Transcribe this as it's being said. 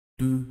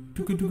Assalamu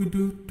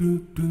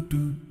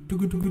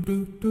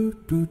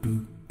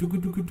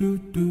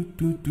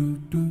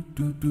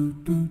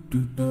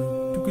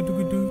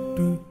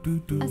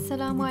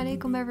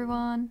alaikum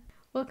everyone.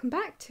 Welcome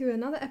back to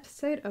another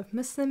episode of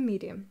Muslim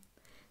Medium.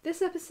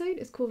 This episode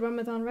is called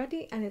Ramadan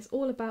Ready and it's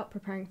all about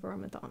preparing for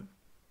Ramadan.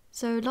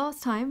 So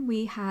last time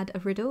we had a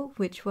riddle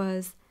which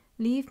was,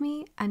 leave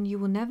me and you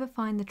will never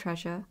find the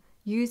treasure,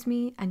 use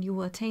me and you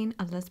will attain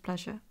Allah's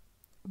pleasure.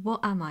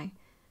 What am I?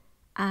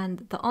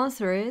 And the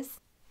answer is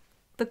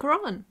the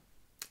Quran.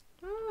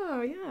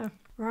 Oh yeah,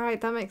 right,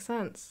 that makes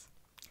sense.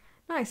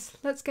 Nice,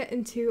 let's get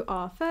into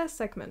our first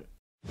segment.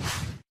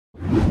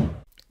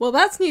 Well,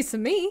 that's news to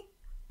me.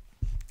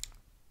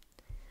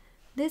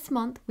 This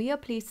month, we are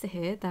pleased to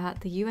hear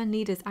that the UN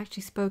leaders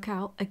actually spoke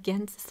out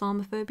against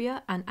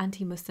Islamophobia and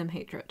anti-Muslim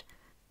hatred.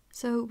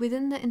 So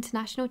within the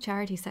international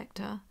charity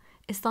sector,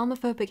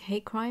 Islamophobic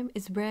hate crime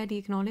is rarely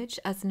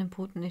acknowledged as an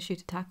important issue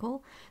to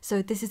tackle.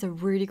 So this is a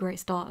really great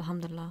start,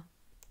 alhamdulillah.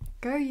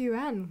 Go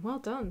UN, well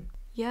done.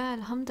 Yeah,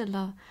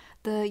 alhamdulillah.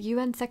 The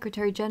UN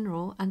Secretary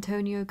General,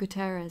 Antonio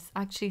Guterres,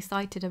 actually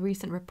cited a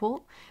recent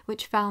report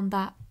which found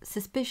that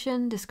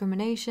suspicion,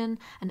 discrimination,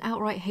 and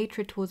outright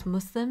hatred towards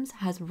Muslims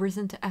has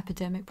risen to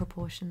epidemic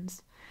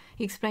proportions.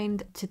 He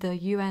explained to the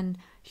UN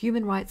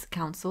Human Rights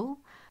Council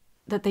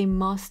that they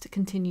must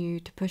continue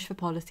to push for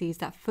policies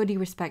that fully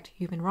respect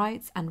human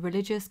rights and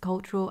religious,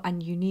 cultural,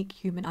 and unique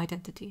human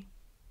identity.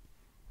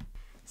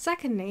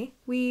 Secondly,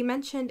 we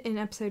mentioned in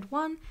episode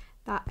 1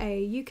 that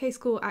a UK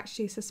school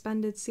actually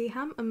suspended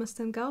Siham, a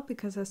Muslim girl,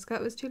 because her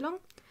skirt was too long.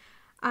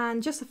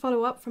 And just to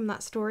follow up from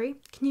that story,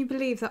 can you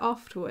believe that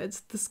afterwards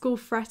the school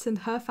threatened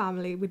her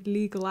family with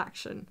legal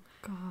action?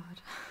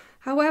 God.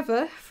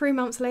 However, 3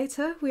 months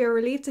later, we are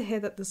relieved to hear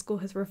that the school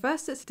has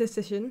reversed its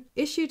decision,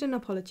 issued an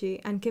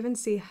apology, and given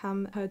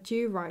Siham her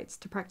due rights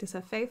to practice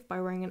her faith by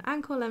wearing an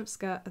ankle-length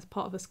skirt as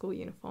part of a school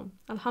uniform.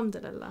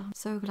 Alhamdulillah.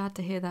 So glad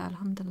to hear that,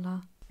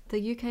 alhamdulillah.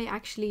 The UK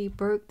actually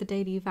broke the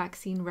daily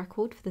vaccine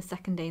record for the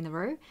second day in a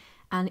row,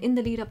 and in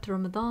the lead up to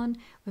Ramadan,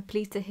 we're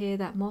pleased to hear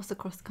that mosques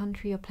across the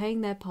country are playing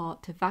their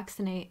part to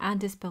vaccinate and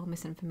dispel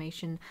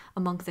misinformation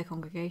amongst their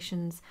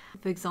congregations.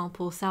 For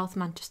example, South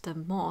Manchester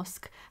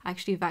Mosque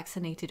actually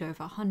vaccinated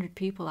over 100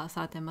 people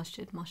outside their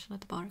masjid. Mashallah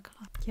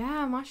tabarakallah.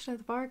 Yeah, mashallah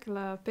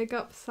tabarakallah. Big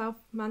up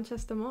South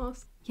Manchester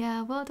Mosque.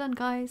 Yeah, well done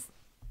guys.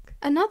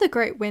 Another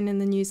great win in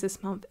the news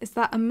this month is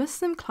that a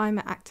Muslim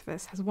climate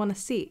activist has won a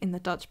seat in the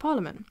Dutch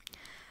Parliament.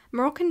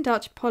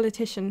 Moroccan-Dutch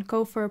politician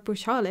Golfer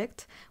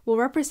Bouchalicht will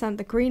represent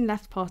the Green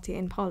Left Party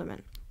in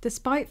Parliament,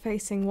 despite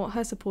facing what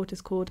her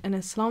supporters called an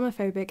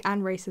Islamophobic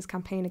and racist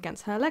campaign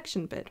against her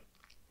election bid.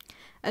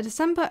 A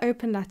December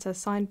open letter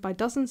signed by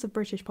dozens of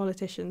British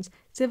politicians,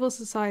 civil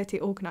society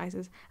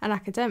organisers and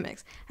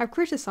academics have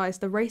criticised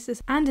the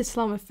racist and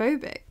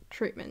Islamophobic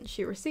treatment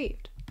she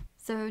received.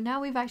 So now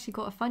we've actually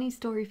got a funny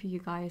story for you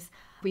guys.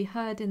 We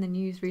heard in the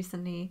news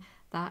recently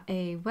that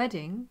a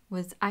wedding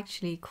was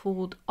actually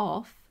called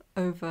off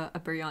over a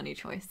biryani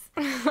choice.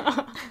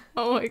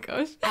 Oh my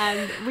gosh.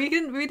 And we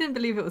didn't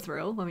believe it was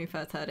real when we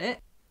first heard it.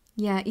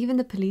 Yeah, even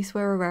the police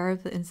were aware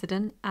of the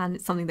incident and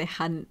it's something they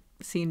hadn't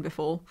seen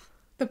before.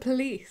 The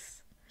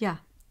police? Yeah.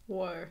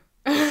 Whoa.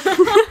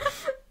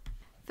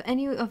 For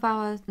any of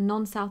our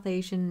non-South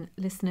Asian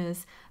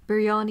listeners,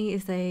 biryani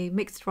is a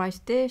mixed rice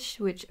dish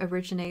which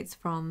originates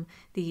from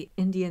the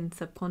Indian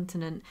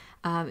subcontinent.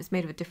 It's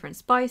made of different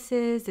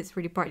spices, it's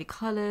really brightly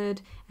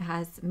coloured, it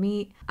has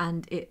meat,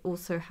 and it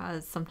also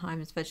has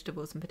sometimes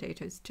vegetables and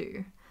potatoes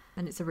too.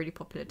 And it's a really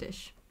popular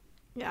dish.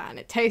 Yeah, and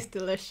it tastes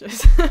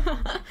delicious.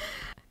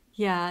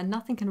 Yeah,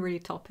 nothing can really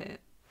top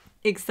it.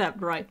 Except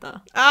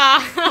raita.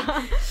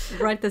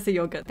 Raita's a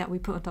yogurt that we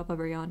put on top of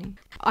biryani.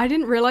 I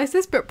didn't realise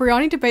this, but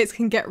biryani debates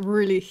can get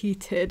really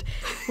heated.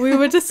 We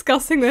were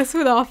discussing this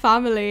with our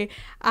family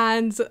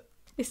and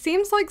it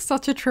seems like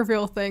such a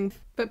trivial thing,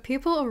 but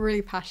people are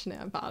really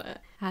passionate about it.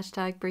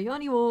 Hashtag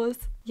biryani wars.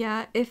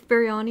 Yeah, if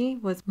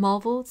biryani was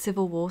Marvel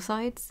Civil War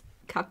sides,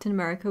 Captain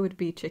America would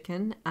be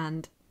chicken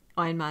and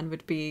Iron Man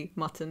would be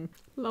mutton.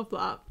 Love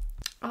that.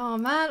 Oh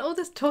man, all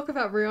this talk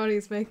about biryani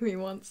is making me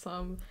want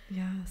some.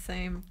 Yeah,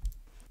 same.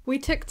 We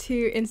took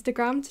to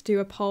Instagram to do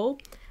a poll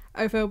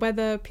over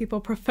whether people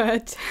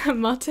preferred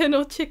mutton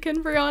or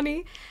chicken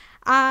biryani,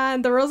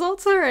 and the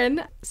results are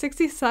in.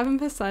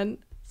 67%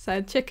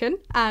 said chicken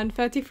and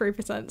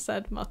 33%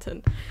 said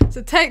mutton.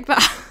 So take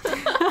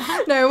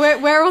that. No,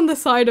 we're on the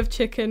side of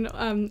chicken,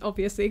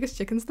 obviously, because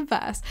chicken's the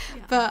best.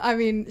 Yeah. But I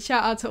mean,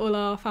 shout out to all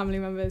our family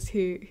members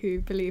who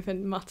believe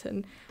in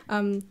mutton.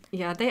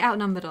 Yeah, they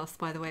outnumbered us,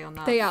 by the way, on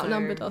that. They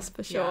outnumbered us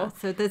for sure. Yeah,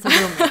 so there's a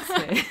real mix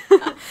here.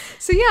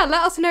 So yeah,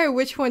 let us know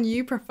which one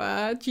you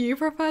prefer. Do you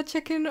prefer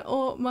chicken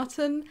or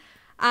mutton?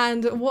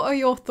 And what are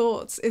your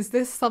thoughts? Is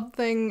this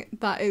something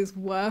that is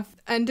worth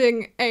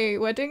ending a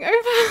wedding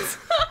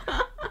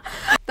over?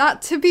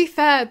 That, to be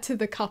fair to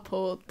the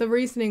couple, the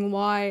reasoning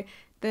why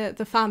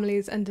the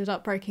families ended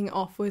up breaking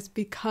off was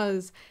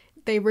because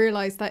they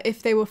realised that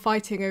if they were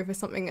fighting over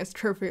something as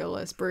trivial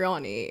as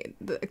biryani,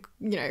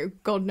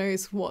 God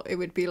knows what it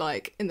would be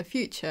like in the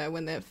future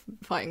when they're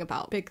fighting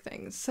about big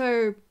things.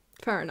 So,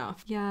 fair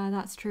enough. Yeah,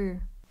 that's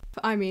true.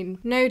 I mean,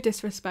 no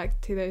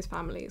disrespect to those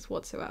families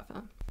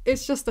whatsoever.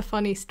 It's just a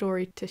funny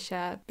story to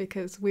share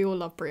because we all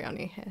love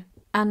biryani here.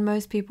 And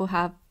most people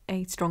have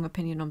a strong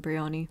opinion on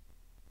biryani.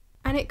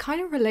 And it kind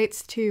of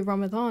relates to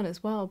Ramadan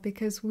as well,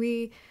 because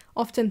we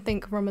often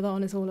think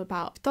Ramadan is all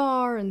about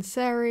iftar and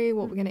sehri,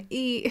 what we're going to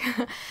eat.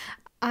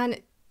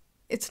 And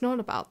it's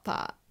not about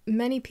that.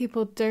 Many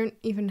people don't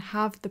even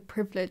have the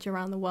privilege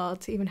around the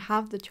world to even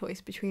have the choice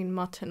between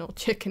mutton or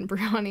chicken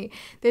biryani.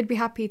 They'd be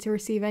happy to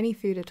receive any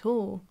food at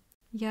all.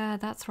 Yeah,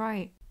 that's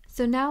right.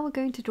 So now we're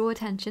going to draw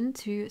attention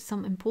to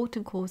some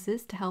important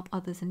causes to help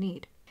others in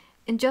need.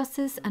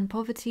 Injustice and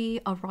poverty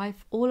are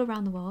rife all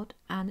around the world,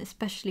 and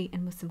especially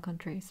in Muslim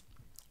countries.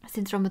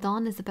 Since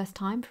Ramadan is the best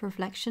time for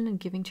reflection and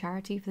giving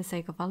charity for the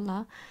sake of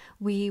Allah,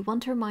 we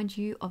want to remind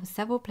you of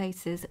several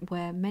places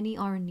where many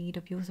are in need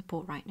of your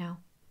support right now.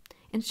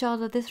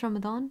 Inshallah, this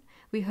Ramadan,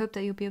 we hope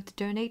that you'll be able to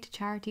donate to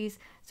charities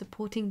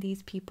supporting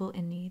these people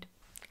in need.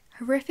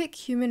 Horrific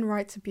human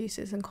rights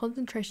abuses and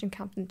concentration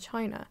camps in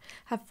China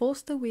have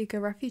forced the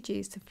Uyghur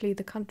refugees to flee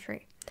the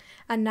country,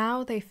 and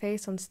now they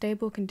face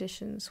unstable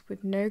conditions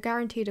with no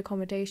guaranteed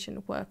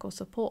accommodation, work or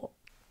support.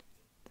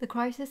 The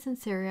crisis in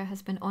Syria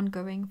has been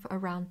ongoing for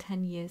around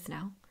 10 years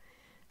now.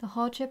 The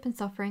hardship and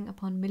suffering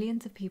upon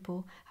millions of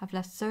people have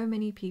left so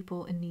many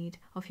people in need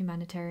of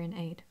humanitarian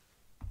aid.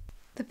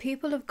 The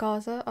people of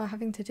Gaza are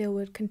having to deal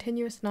with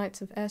continuous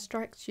nights of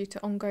airstrikes due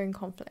to ongoing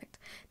conflict.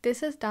 This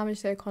has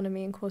damaged their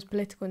economy and caused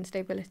political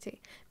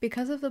instability.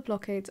 Because of the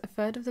blockades, a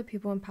third of the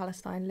people in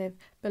Palestine live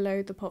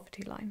below the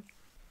poverty line.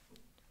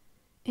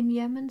 In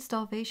Yemen,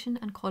 starvation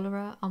and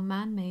cholera are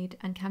man-made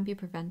and can be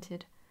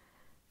prevented.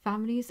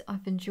 Families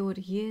have endured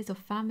years of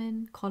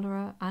famine,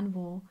 cholera and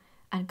war,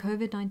 and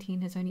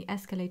COVID-19 has only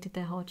escalated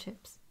their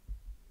hardships.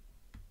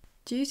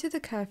 Due to the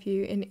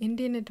curfew in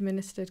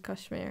Indian-administered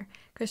Kashmir,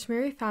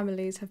 Kashmiri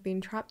families have been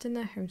trapped in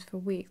their homes for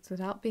weeks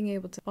without being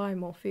able to buy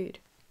more food.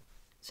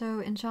 So,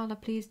 inshallah,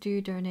 please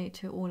do donate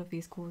to all of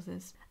these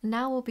causes.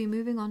 Now we'll be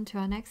moving on to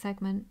our next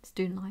segment,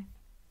 Student Life.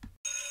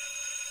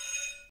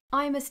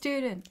 I'm a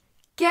student.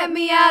 Get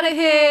me out of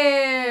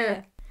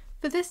here!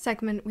 For this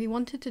segment, we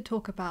wanted to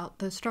talk about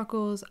the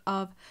struggles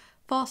of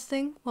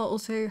fasting while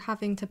also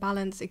having to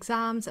balance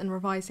exams and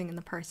revising in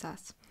the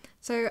process.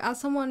 So as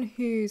someone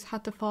who's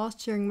had to fast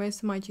during most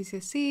of my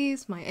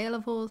GCSEs, my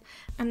A-levels,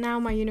 and now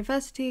my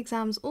university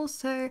exams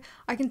also,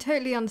 I can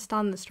totally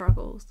understand the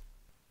struggles.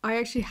 I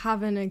actually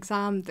have an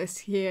exam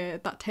this year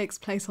that takes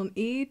place on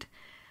Eid,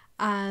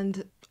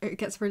 and it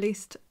gets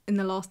released in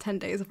the last 10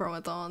 days of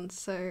Ramadan,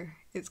 so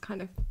it's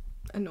kind of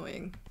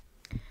annoying.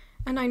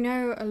 And I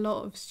know a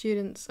lot of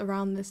students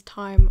around this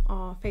time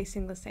are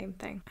facing the same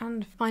thing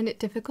and find it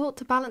difficult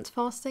to balance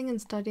fasting and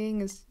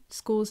studying, as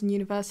schools and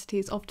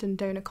universities often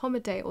don't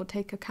accommodate or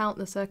take account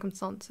the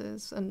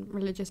circumstances and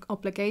religious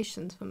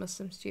obligations for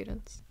Muslim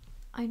students.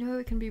 I know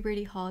it can be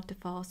really hard to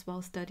fast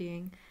while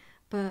studying,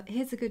 but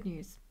here's the good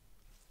news.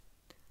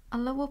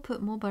 Allah will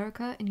put more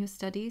barakah in your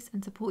studies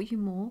and support you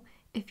more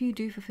if you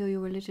do fulfill your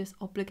religious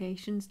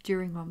obligations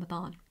during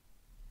Ramadan.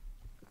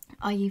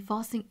 I.e.,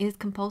 fasting is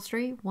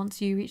compulsory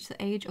once you reach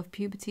the age of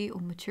puberty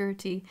or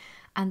maturity,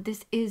 and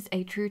this is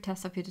a true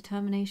test of your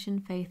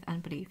determination, faith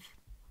and belief.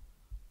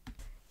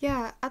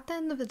 Yeah, at the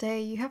end of the day,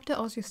 you have to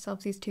ask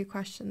yourself these two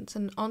questions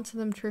and answer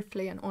them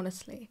truthfully and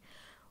honestly.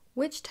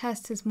 Which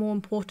test is more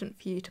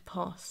important for you to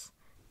pass?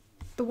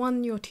 The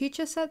one your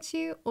teacher sets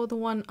you or the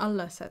one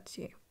Allah sets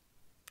you?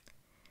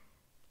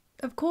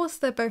 Of course,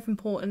 they're both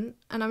important,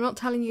 and I'm not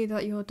telling you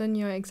that your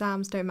dunya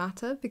exams don't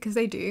matter, because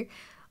they do.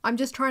 I'm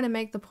just trying to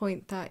make the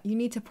point that you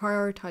need to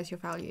prioritise your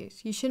values.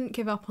 You shouldn't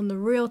give up on the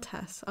real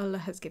tests Allah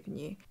has given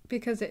you,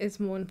 because it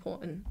is more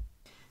important.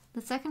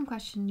 The second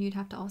question you'd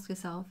have to ask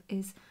yourself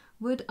is,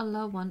 would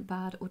Allah want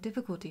bad or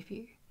difficulty for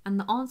you? And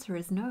the answer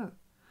is no.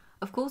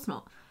 Of course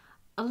not.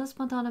 Allah subhanahu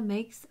wa ta'ala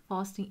makes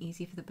fasting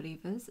easy for the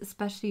believers,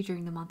 especially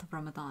during the month of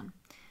Ramadan.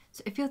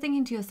 So if you're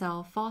thinking to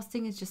yourself,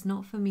 fasting is just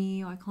not for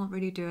me, or I can't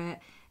really do it,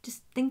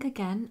 just think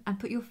again and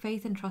put your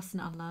faith and trust in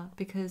Allah,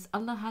 because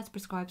Allah has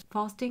prescribed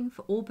fasting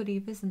for all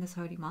believers in this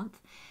holy month,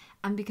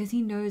 and because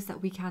He knows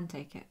that we can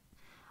take it.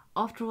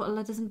 After all,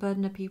 Allah doesn't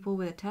burden a people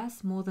with a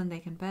test more than they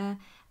can bear,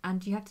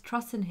 and you have to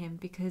trust in Him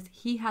because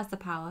He has the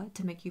power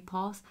to make you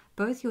pass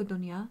both your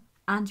dunya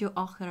and your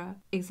akhirah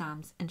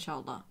exams,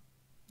 inshallah.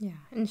 Yeah,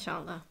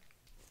 inshallah.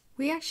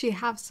 We actually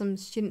have some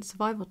student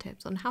survival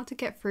tips on how to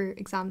get through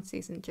exam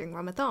season during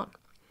Ramadan.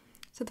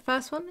 So the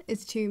first one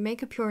is to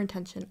make a pure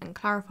intention and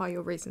clarify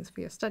your reasons for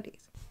your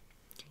studies.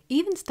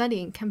 Even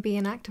studying can be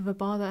an act of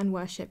ibadah and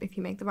worship if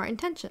you make the right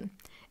intention.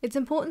 It's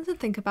important to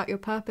think about your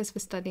purpose for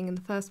studying in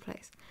the first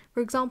place.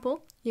 For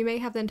example, you may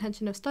have the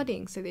intention of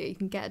studying so that you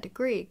can get a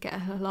degree, get a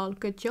halal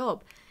good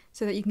job,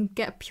 so that you can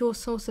get a pure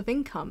source of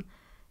income,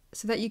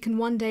 so that you can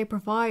one day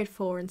provide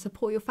for and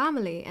support your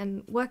family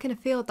and work in a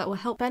field that will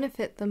help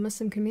benefit the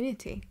Muslim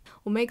community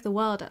or make the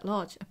world at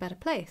large a better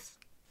place.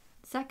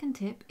 Second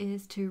tip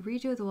is to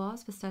read your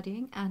du'as for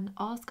studying and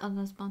ask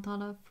Allah subhanahu wa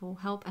ta'ala for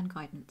help and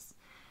guidance.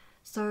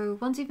 So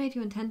once you've made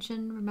your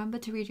intention, remember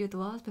to read your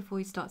du'as before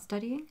you start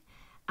studying.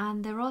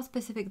 And there are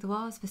specific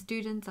du'as for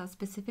students that are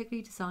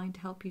specifically designed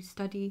to help you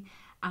study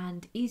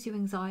and ease your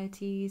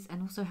anxieties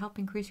and also help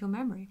increase your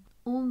memory.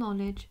 All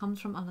knowledge comes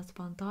from Allah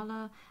subhanahu wa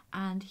ta'ala,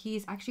 and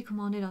He's actually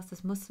commanded us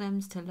as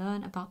Muslims to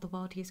learn about the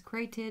world He has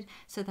created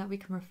so that we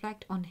can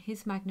reflect on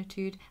His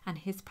magnitude and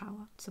His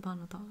power subhanahu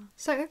wa ta'ala.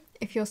 So,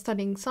 if you're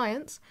studying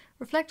science,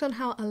 reflect on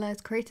how Allah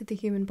has created the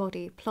human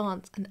body,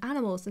 plants and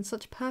animals in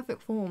such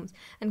perfect forms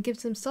and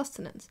gives them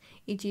sustenance,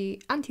 e.g.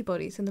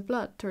 antibodies in the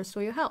blood to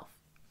restore your health.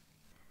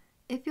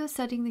 If you're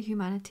studying the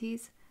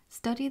humanities,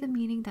 study the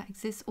meaning that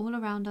exists all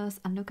around us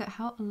and look at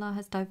how Allah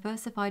has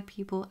diversified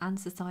people and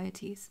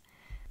societies.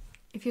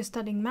 If you're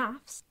studying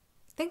maths,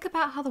 think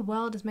about how the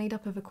world is made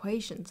up of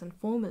equations and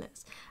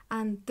formulas,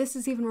 and this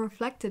is even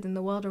reflected in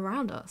the world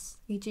around us,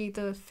 e.g.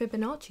 the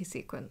Fibonacci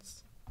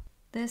sequence.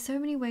 There are so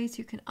many ways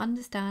you can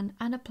understand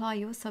and apply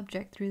your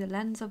subject through the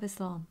lens of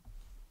Islam.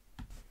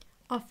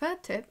 Our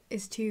third tip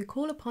is to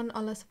call upon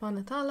Allah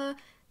subhanahu wa ta'ala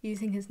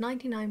using His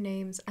 99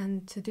 names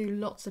and to do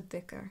lots of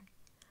dhikr.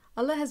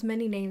 Allah has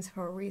many names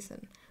for a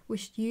reason. We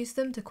should use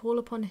them to call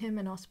upon Him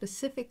and ask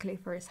specifically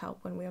for His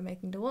help when we are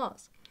making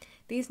du'as.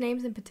 These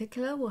names in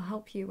particular will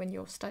help you when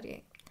you're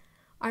studying.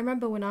 I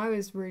remember when I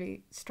was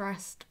really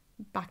stressed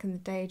back in the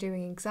day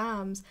doing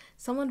exams,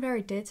 someone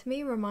very dear to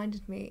me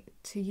reminded me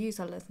to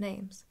use Allah's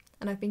names,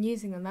 and I've been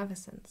using them ever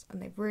since,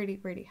 and they've really,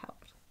 really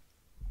helped.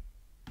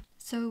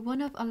 So one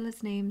of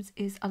Allah's names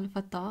is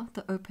Al-Fattah,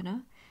 the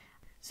opener.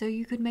 So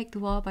you could make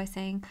dua by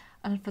saying,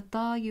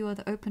 Al-Fattah, you are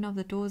the opener of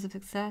the doors of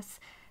success,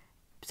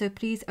 so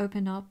please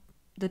open up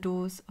the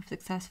doors of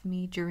success for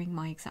me during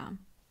my exam.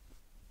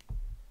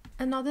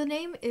 Another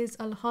name is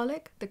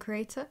Al-Khaliq, the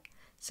creator.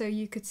 So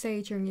you could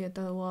say during your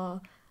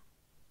dua,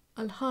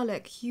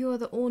 Al-Khaliq, you are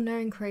the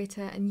all-knowing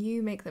creator and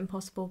you make the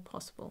impossible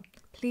possible.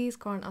 Please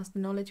grant us the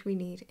knowledge we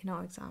need in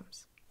our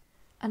exams.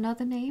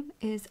 Another name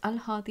is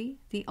Al-Hadi,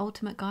 the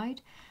ultimate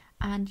guide.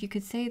 And you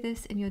could say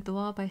this in your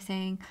dua by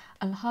saying,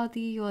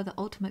 Al-Hadi, you are the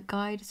ultimate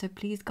guide, so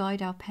please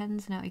guide our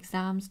pens and our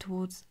exams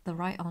towards the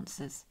right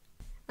answers.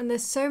 And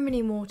there's so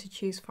many more to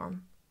choose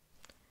from.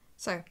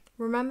 So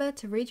remember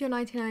to read your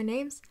 99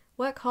 names,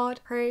 work hard,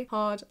 pray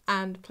hard,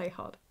 and play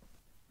hard.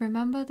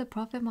 Remember, the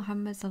Prophet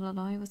Muhammad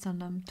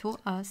ﷺ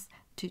taught us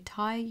to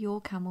tie your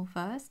camel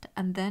first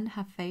and then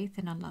have faith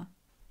in Allah.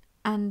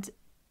 And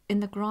in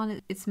the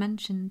Quran, it's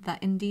mentioned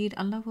that indeed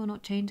Allah will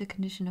not change the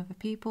condition of a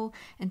people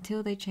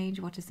until they change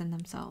what is in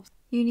themselves.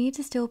 You need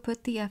to still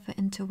put the effort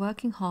into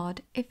working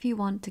hard if you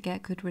want to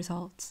get good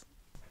results.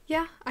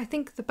 Yeah, I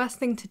think the best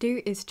thing to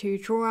do is to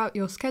draw out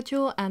your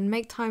schedule and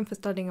make time for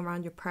studying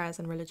around your prayers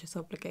and religious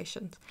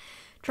obligations.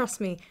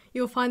 Trust me,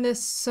 you'll find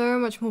there's so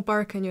much more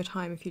barakah in your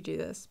time if you do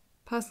this.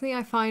 Personally,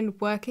 I find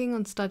working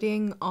on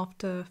studying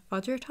after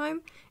Fajr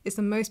time is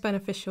the most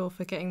beneficial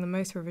for getting the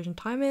most revision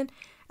time in,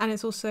 and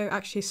it's also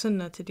actually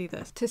sunnah to do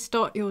this, to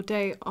start your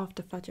day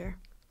after Fajr.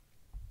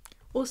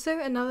 Also,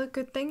 another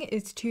good thing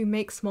is to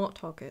make SMART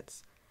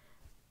targets.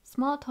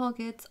 SMART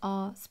targets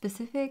are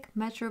specific,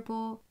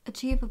 measurable,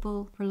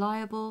 achievable,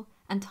 reliable,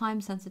 and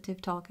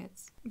time-sensitive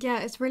targets. Yeah,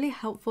 it's really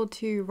helpful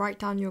to write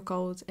down your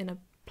goals in a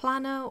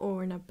planner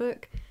or in a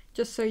book,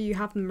 just so you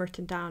have them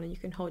written down and you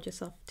can hold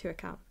yourself to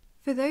account.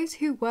 For those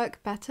who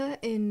work better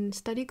in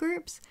study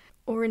groups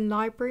or in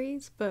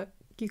libraries, but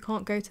you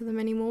can't go to them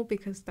anymore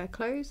because they're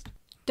closed,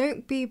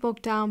 don't be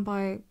bogged down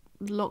by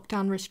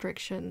lockdown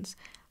restrictions.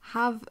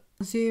 Have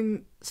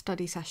Zoom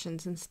study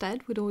sessions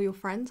instead with all your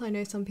friends. I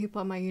know some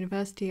people at my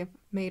university have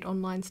made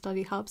online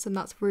study hubs, and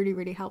that's really,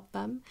 really helped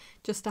them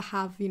just to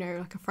have,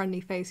 like a friendly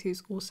face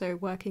who's also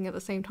working at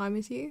the same time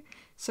as you.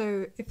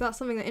 So if that's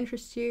something that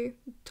interests you,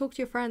 talk to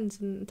your friends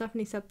and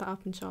definitely set that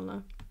up,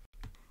 inshallah.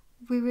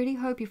 We really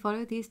hope you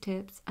follow these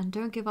tips and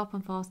don't give up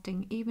on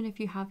fasting even if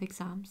you have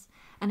exams.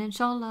 And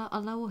inshallah,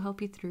 Allah will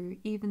help you through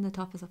even the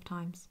toughest of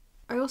times.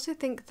 I also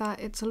think that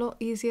it's a lot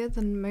easier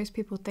than most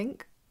people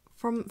think.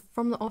 From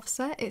the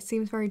offset, it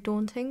seems very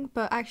daunting,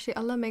 but actually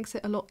Allah makes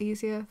it a lot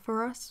easier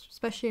for us,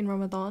 especially in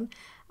Ramadan.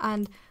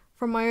 And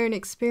from my own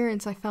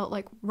experience, I felt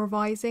like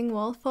revising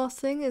while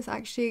fasting is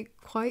actually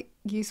quite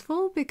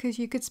useful because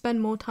you could spend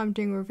more time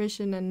doing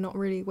revision and not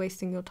really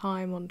wasting your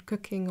time on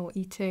cooking or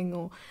eating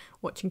or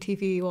watching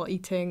TV while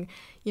eating,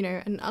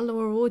 and Allah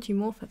will reward you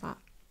more for that.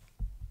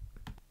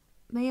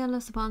 May Allah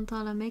subhanahu wa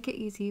ta'ala make it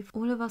easy for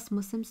all of us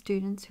Muslim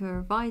students who are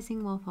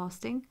revising while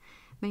fasting.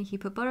 May He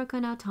put barakah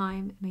in our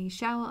time, may He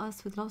shower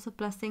us with lots of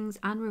blessings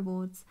and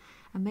rewards,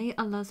 and may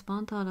Allah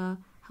subhanahu wa ta'ala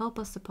help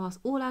us to pass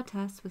all our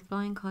tests with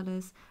flying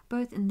colours,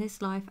 both in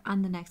this life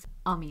and the next.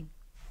 Ameen.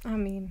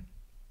 Ameen.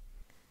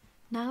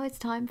 Now it's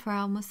time for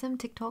our Muslim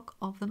TikTok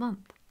of the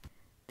month.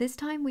 This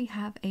time we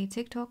have a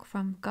TikTok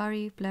from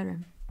Gary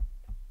Blerim.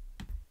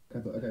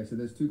 Okay, so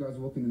there's two guys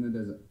walking in the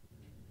desert.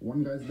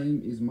 One guy's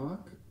name is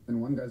Mark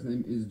and one guy's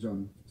name is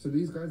John. So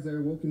these guys,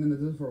 they're walking in the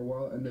desert for a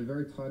while and they're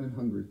very tired and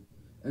hungry.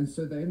 And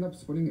so they end up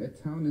spotting a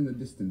town in the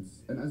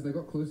distance. And as they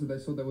got closer, they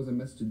saw there was a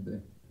masjid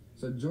there.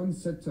 So John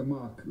said to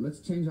Mark,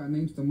 let's change our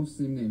names to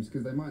Muslim names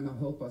because they might not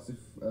help us if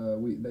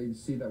they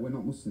see that we're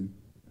not Muslim.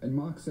 And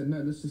Mark said, no,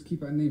 let's just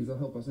keep our names, they'll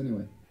help us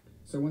anyway.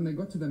 So when they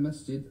got to the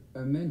masjid,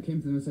 a man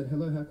came to them and said,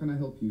 hello, how can I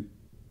help you?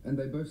 And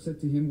they both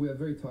said to him, we are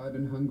very tired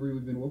and hungry,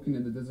 we've been walking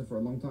in the desert for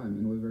a long time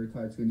and we're very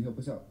tired, so can you help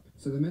us out?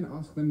 So the men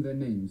asked them their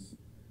names.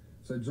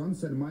 So John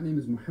said, my name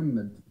is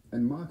Muhammad,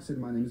 and Mark said,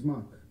 my name is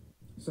Mark.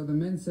 So the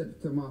men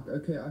said to Mark,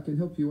 okay, I can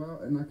help you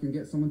out and I can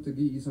get someone to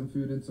get you some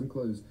food and some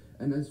clothes.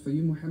 And as for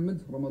you,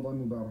 Muhammad,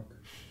 Ramadan Mubarak.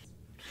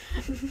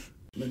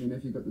 Let me know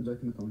if you got the joke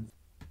in the comments.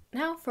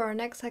 Now for our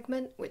next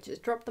segment, which is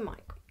Drop the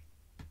Mic.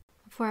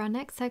 For our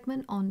next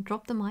segment on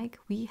Drop the Mic,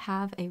 we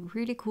have a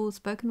really cool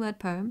spoken word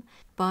poem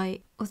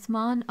by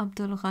Uthman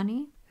Abdul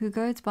Ghani, who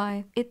goes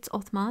by It's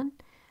Uthman,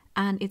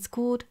 and it's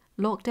called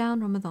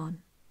Lockdown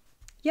Ramadan.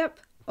 Yep,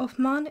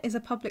 Uthman is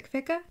a public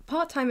figure,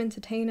 part-time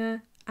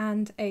entertainer,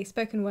 and a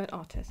spoken word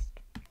artist.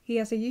 He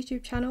has a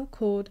YouTube channel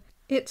called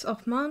It's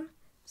Uthman,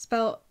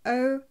 spelled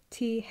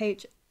Othman,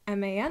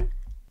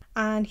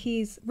 and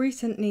he's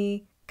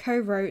recently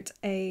co-wrote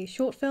a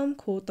short film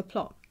called The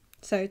Plot,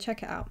 so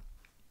check it out.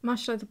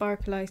 Mashallah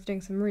Tabarakallah is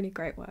doing some really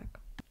great work.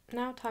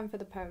 Now time for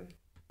the poem.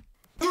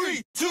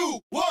 3, 2,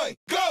 1,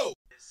 go!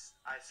 This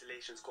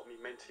isolation's got me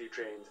mentally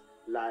drained.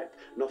 Like,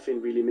 nothing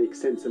really makes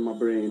sense in my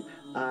brain.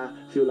 I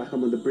feel like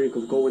I'm on the brink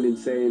of going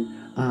insane.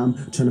 I'm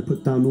trying to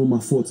put down all my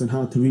thoughts on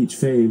how to reach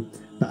fame.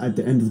 But at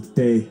the end of the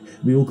day,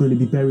 we're all going to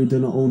be buried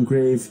in our own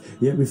grave.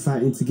 Yet we're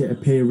fighting to get a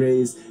pay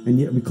raise, and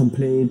yet we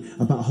complain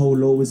about how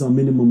low is our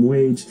minimum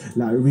wage.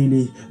 Like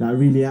really,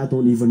 I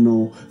don't even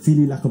know.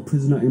 Feeling like a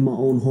prisoner in my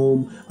own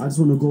home. I just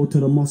want to go to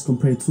the mosque and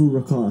pray 2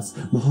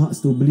 rakats. My heart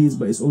still bleeds,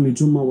 but it's only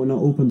Jummah when I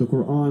open the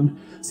Quran.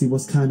 See,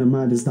 what's kind of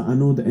mad is that I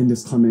know the end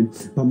is coming,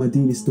 but my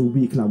deen is still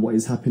weak. Like, what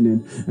is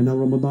happening? And now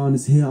Ramadan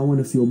is here, I want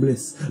to feel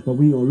bliss, but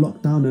we on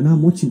lockdown, and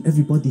I'm watching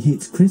everybody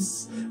hates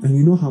Chris. And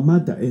you know how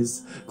mad that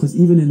is, because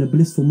even in a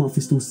blissful month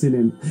we're still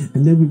sinning,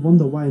 and then we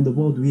wonder why in the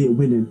world we ain't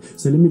winning.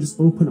 So let me just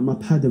open up my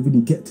pad and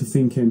really get to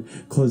thinking,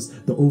 because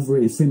the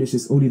overrated finish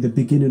is only the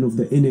beginning of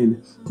the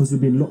inning, because we've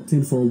been locked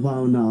in for a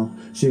while now.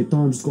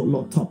 Shaitan just got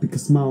locked up, he can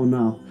smile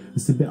now.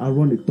 It's a bit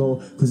ironic though,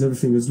 because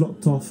everything is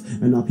locked off,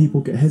 and now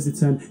people get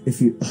hesitant if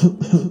you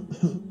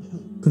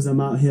because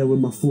I'm out here with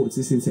my thoughts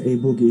listening to A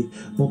Boogie,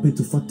 bopping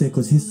to Fateh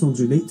because his songs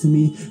relate to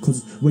me.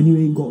 Because when you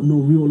ain't got no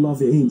real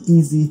love, it ain't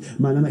easy.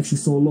 Man, I'm actually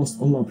so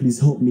lost. Allah, please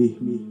help me.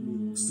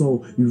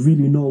 So you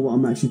really know what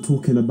I'm actually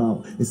talking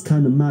about. It's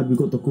kind of mad, we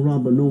got the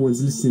Quran but no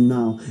one's listening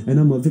now, and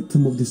I'm a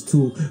victim of this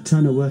too,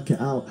 trying to work it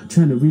out,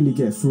 trying to really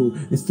get through.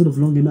 Instead of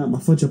longing out my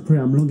Fajr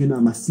prayer, I'm longing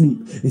out my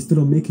sleep. Instead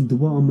of making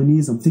dua on my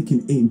knees, I'm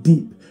thinking ain't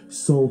deep.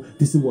 So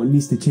this is what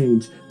needs to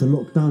change. The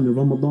lockdown in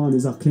Ramadan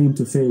is our claim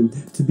to fame,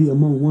 to be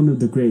among one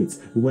of the greats,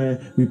 where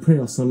we pray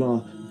our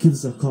salah, give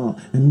zakat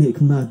and make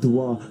mad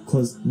dua,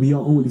 cause we are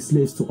only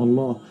slaves to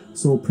Allah.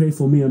 So pray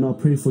for me and I'll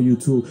pray for you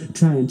too.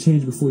 Try and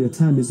change before your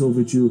time is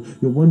overdue.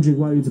 You're wondering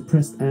why you're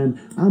depressed, and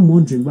I'm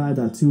wondering why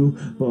that too.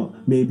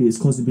 But maybe it's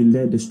cause we've been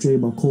led astray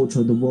by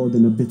culture, the world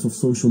and a bit of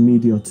social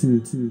media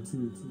too.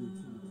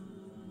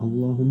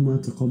 اللهم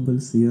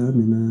تقبل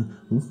صيامنا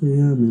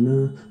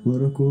وقيامنا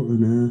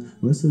وركوعنا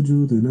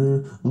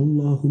وسجودنا.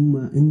 اللهم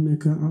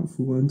إنك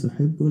عفو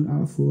تحب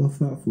العفو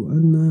فاعف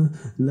عنا.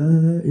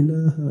 لا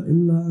إله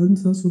إلا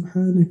أنت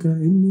سبحانك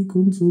إني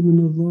كنت من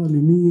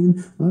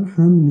الظالمين.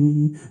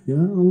 أرحمني يا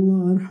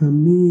الله،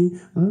 أرحمني،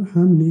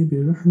 أرحمني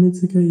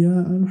برحمتك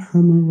يا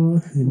أرحم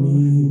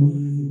الراحمين.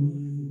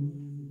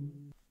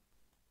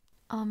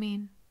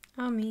 Ameen.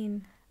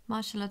 Ameen.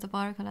 Mashallah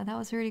tabarakallah, that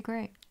was really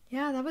great.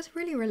 Yeah, that was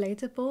really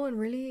relatable and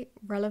really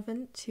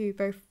relevant to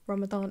both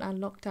Ramadan and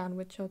lockdown,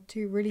 which are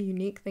two really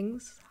unique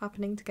things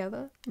happening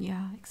together.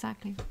 Yeah,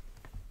 exactly.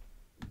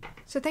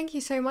 So thank you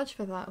so much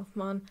for that,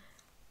 Uthman.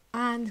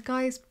 And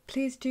guys,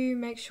 please do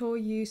make sure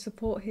you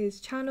support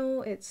his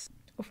channel. It's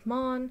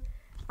Uthman,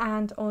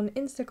 and on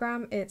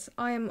Instagram it's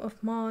I am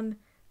Uthman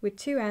with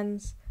 2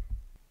 N's.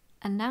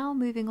 And now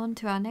moving on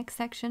to our next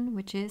section,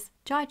 which is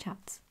Chai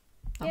Chats.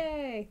 Oh.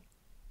 Yay!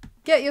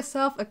 Get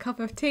yourself a cup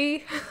of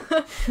tea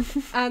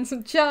and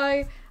some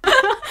chai.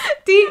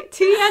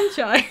 tea and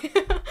chai.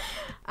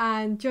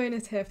 And join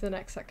us here for the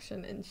next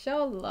section,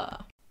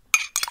 inshallah.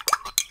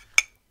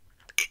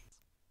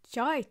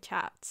 Chai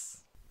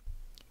Chats.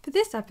 For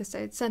this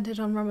episode,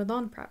 centered on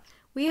Ramadan prep,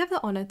 we have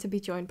the honour to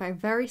be joined by a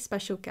very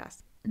special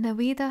guest,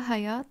 Nawida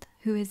Hayat,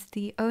 who is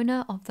the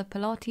owner of the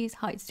Pilates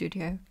Heights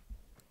Studio.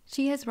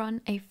 She has run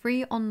a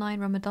free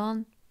online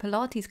Ramadan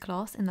Pilates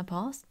class in the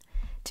past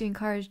to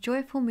encourage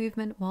joyful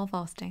movement while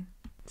fasting.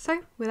 So,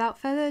 without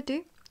further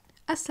ado,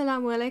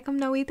 Assalamu alaikum,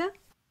 Nawida.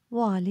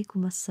 Wa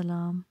alaikum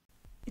assalam.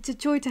 It's a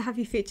joy to have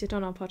you featured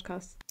on our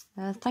podcast.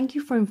 Thank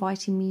you for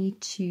inviting me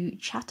to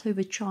chat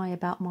over chai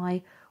about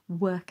my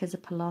work as a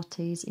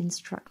Pilates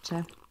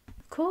instructor.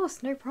 Of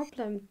course, no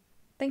problem.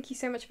 Thank you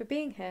so much for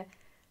being here.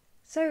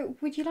 So,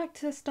 would you like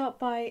to start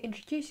by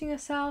introducing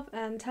yourself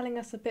and telling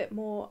us a bit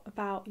more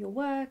about your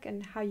work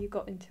and how you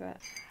got into it?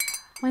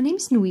 My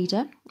name's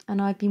Nawida,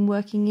 and I've been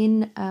working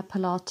in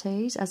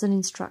Pilates as an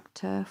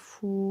instructor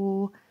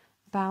for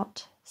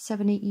about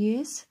 7-8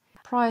 years.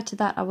 Prior to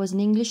that, I was an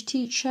English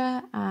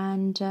teacher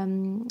and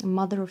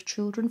mother of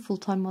children,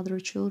 full-time mother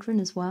of children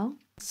as well.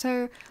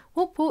 So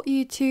what brought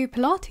you to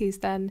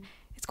Pilates then?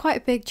 It's quite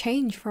a big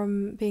change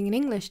from being an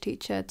English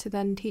teacher to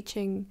then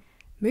teaching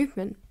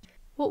movement.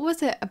 What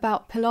was it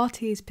about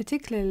Pilates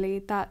particularly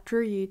that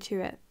drew you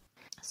to it?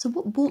 So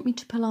what brought me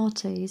to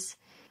Pilates?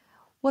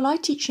 Well, I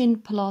teach in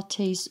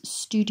Pilates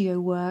studio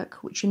work,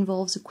 which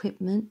involves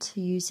equipment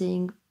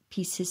using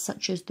pieces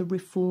such as the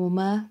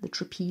reformer, the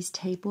trapeze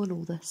table,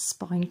 or the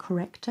spine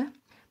corrector.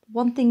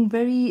 One thing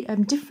very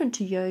different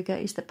to yoga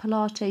is that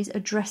Pilates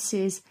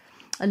addresses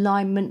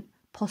alignment,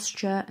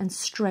 posture and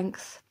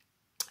strength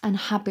and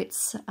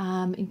habits,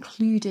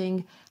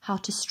 including how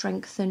to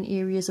strengthen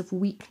areas of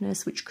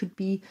weakness, which could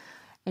be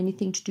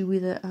anything to do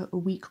with a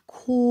weak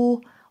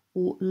core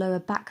or lower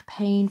back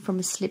pain from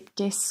a slip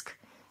disc,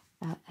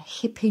 a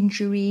hip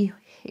injury,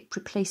 hip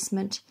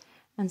replacement,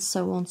 and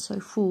so on and so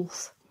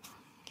forth.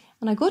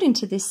 And I got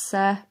into this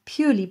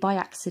purely by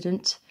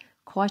accident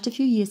quite a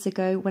few years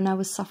ago when I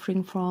was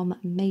suffering from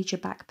major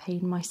back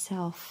pain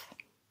myself.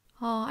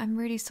 Oh, I'm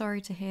really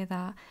sorry to hear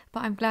that,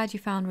 but I'm glad you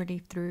found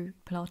relief through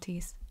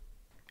Pilates.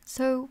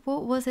 So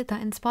what was it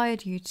that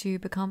inspired you to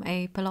become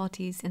a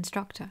Pilates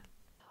instructor?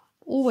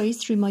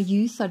 Always through my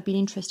youth, I'd been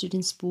interested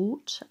in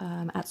sport.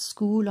 At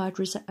school, I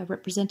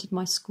represented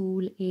my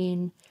school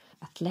in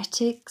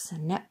athletics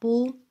and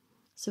netball.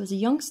 So as a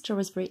youngster, I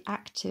was very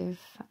active.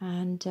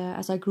 And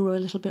as I grew a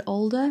little bit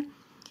older,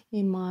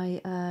 in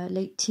my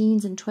late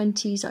teens and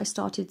 20s, I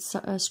started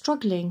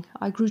struggling.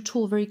 I grew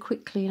tall very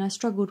quickly and I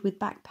struggled with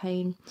back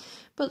pain,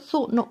 but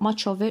thought not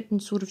much of it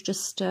and sort of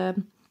just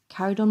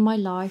carried on my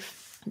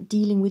life,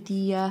 dealing with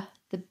the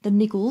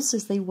niggles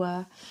as they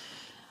were,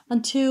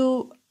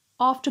 until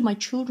after my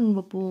children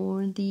were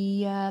born,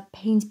 the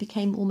pains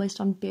became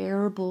almost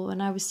unbearable,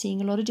 and I was seeing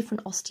a lot of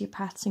different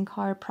osteopaths and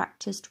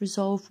chiropractors to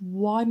resolve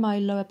why my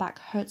lower back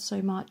hurt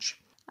so much.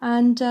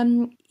 And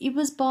it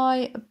was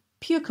by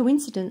pure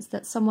coincidence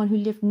that someone who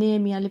lived near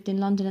me, I lived in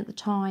London at the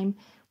time,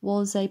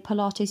 was a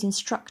Pilates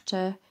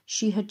instructor.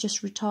 She had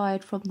just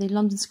retired from the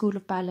London School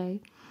of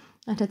Ballet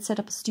and had set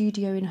up a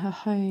studio in her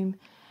home.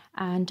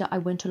 And I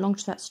went along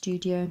to that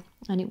studio,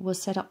 and it was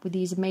set up with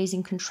these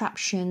amazing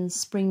contraptions,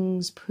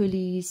 springs,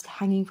 pulleys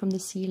hanging from the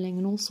ceiling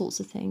and all sorts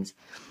of things.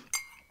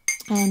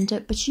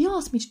 And but she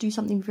asked me to do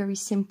something very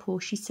simple.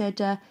 She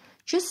said,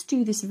 just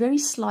do this very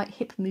slight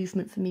hip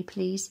movement for me,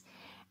 please.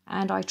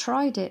 And I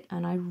tried it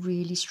and I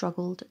really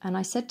struggled. And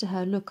I said to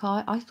her, look,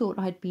 I thought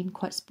I'd been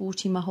quite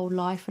sporty my whole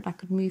life and I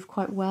could move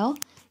quite well,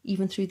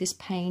 even through this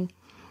pain.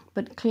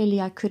 But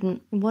clearly I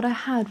couldn't. And what I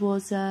had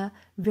was a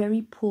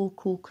very poor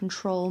core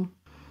control.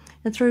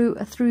 And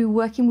through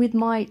working with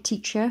my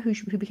teacher, who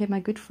became my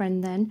good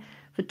friend then,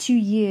 for 2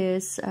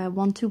 years,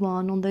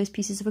 one-to-one on those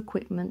pieces of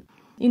equipment,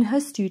 in her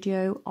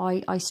studio,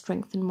 I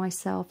strengthened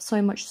myself,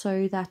 so much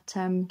so that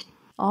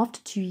after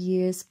 2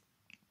 years,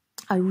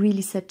 I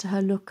really said to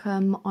her, look,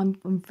 I'm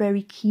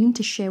very keen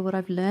to share what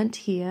I've learnt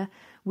here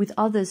with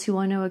others who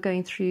I know are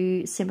going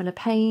through similar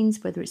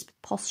pains, whether it's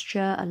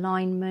posture,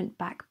 alignment,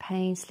 back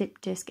pain, slip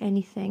disc,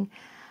 anything.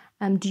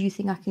 Do you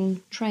think I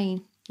can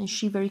train? And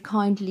she very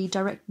kindly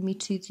directed me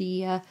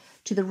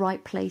to the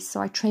right place. So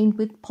I trained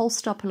with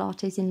Polestar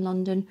Pilates in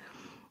London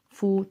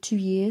for 2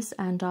 years,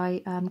 and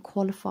I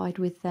qualified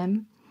with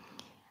them.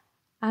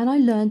 And I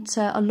learnt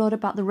a lot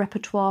about the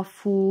repertoire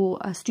for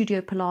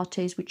Studio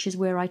Pilates, which is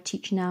where I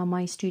teach now,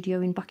 my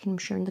studio in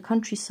Buckinghamshire in the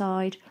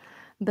countryside.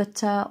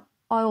 But I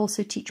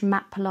also teach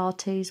mat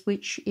Pilates,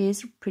 which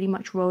is pretty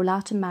much roll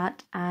out a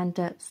mat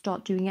and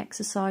start doing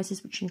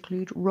exercises which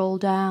include roll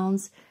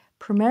downs.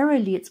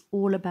 Primarily, it's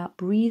all about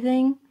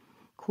breathing,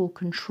 core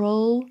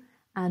control,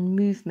 and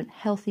movement,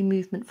 healthy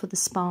movement for the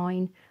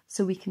spine,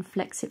 so we can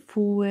flex it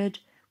forward,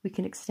 we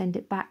can extend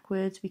it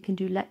backwards, we can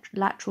do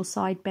lateral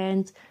side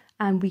bends,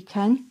 and we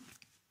can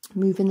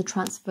move in the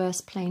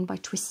transverse plane by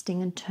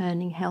twisting and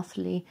turning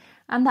healthily.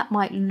 And that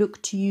might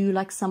look to you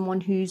like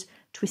someone who's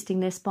twisting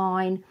their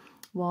spine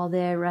while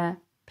they're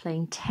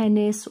playing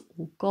tennis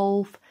or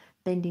golf,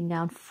 bending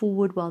down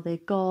forward while they're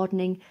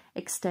gardening,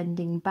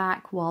 extending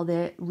back while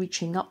they're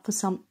reaching up for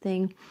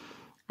something.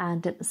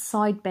 And at the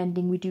side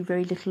bending, we do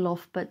very little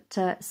of, but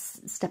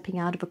stepping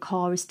out of a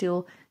car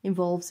still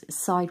involves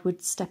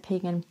sideward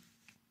stepping and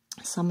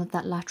some of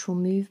that lateral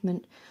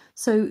movement.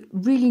 So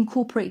really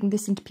incorporating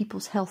this into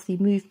people's healthy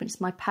movement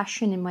is my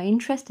passion and my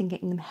interest in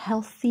getting them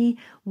healthy,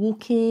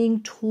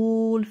 walking,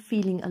 tall,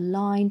 feeling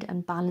aligned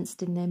and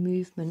balanced in their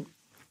movement.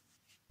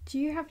 Do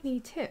you have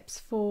any tips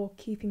for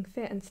keeping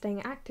fit and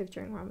staying active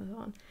during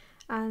Ramadan?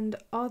 And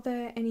are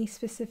there any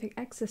specific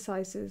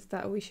exercises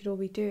that we should all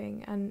be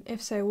doing? And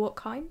if so, what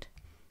kind?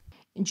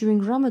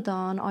 During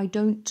Ramadan, I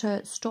don't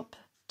stop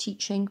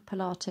teaching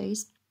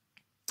Pilates.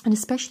 And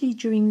especially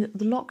during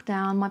the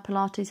lockdown, my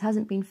Pilates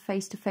hasn't been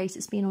face-to-face,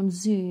 it's been on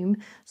Zoom.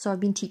 So I've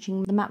been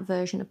teaching the mat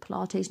version of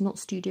Pilates, not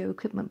studio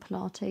equipment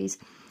Pilates.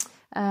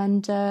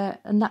 And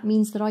that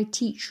means that I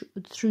teach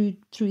through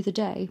the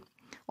day,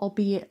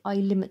 albeit I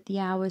limit the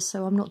hours,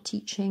 so I'm not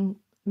teaching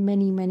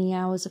many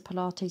hours of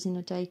Pilates in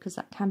a day, because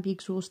that can be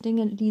exhausting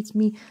and it leaves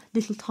me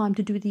little time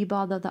to do the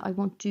ibadah that I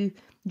want to do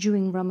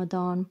during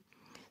Ramadan.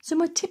 So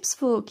my tips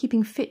for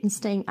keeping fit and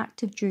staying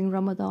active during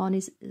Ramadan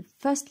is,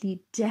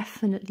 firstly,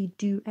 definitely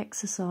do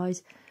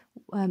exercise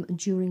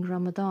during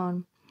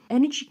Ramadan.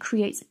 Energy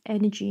creates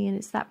energy, and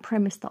it's that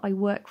premise that I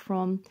work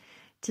from,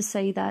 to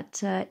say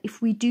that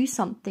if we do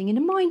something in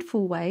a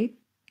mindful way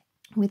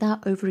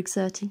without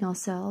overexerting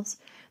ourselves,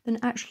 then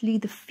actually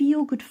the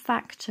feel-good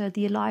factor,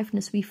 the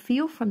aliveness we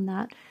feel from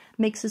that,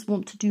 makes us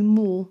want to do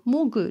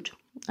more good,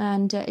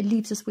 and it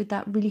leaves us with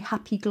that really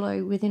happy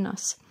glow within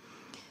us.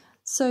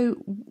 So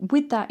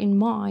with that in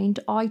mind,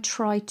 I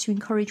try to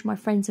encourage my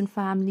friends and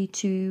family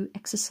to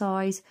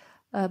exercise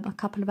a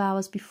couple of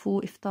hours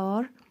before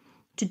iftar,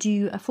 to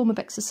do a form of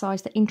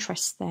exercise that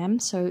interests them,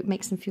 so it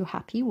makes them feel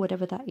happy,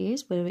 whatever that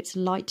is, whether it's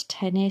light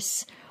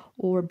tennis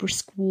or a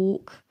brisk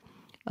walk,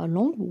 a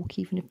long walk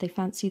even if they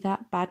fancy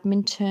that,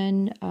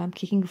 badminton,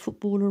 kicking a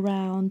football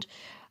around,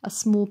 a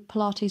small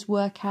Pilates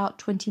workout,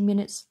 20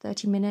 minutes,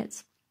 30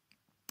 minutes,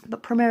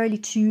 but primarily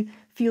to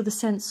feel the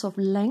sense of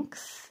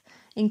length,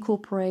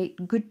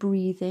 incorporate good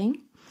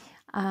breathing,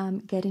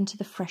 get into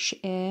the fresh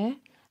air,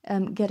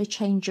 get a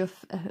change of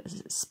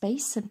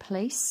space and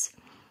place,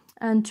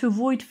 and to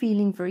avoid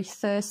feeling very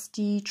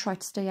thirsty, try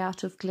to stay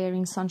out of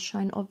glaring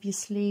sunshine,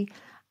 obviously,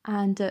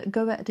 and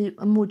go at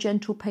a more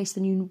gentle pace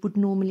than you would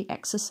normally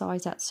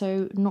exercise at.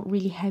 So not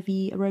really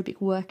heavy aerobic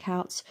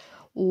workouts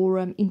or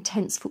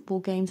intense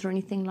football games or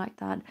anything like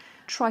that.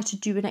 Try to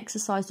do an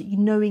exercise that you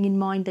knowing in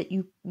mind that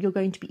you're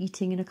going to be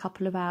eating in a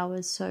couple of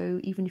hours. So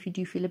even if you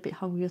do feel a bit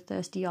hungry or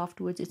thirsty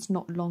afterwards, it's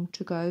not long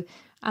to go.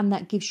 And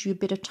that gives you a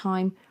bit of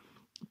time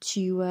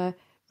to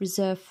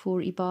reserve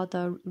for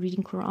ibadah,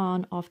 reading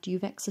Quran, after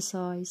you've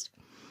exercised.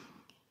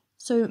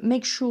 So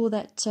make sure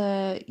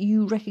that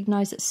you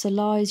recognise that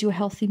Salah is your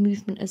healthy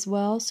movement as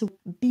well. So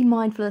be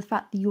mindful of the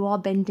fact that you are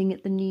bending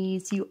at the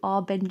knees, you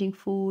are bending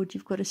forward,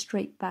 you've got a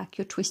straight back,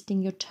 you're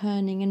twisting, you're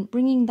turning, and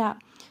bringing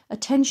that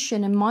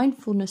attention and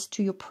mindfulness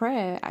to your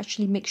prayer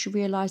actually makes you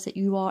realise that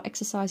you are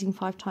exercising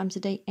 5 times a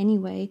day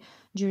anyway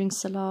during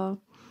Salah.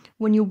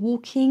 When you're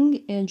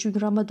walking during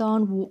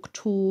Ramadan, walk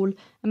tall.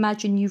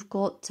 Imagine you've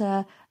got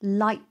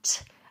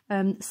light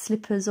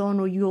slippers on,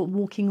 or you're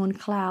walking on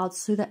clouds,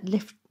 so that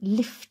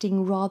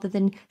lifting rather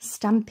than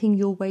stamping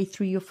your way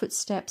through your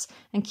footsteps,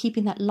 and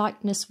keeping that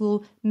lightness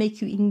will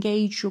make you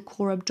engage your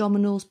core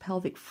abdominals,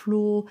 pelvic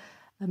floor,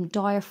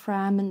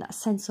 diaphragm, and that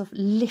sense of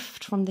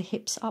lift from the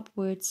hips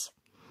upwards.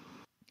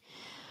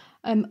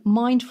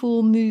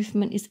 Mindful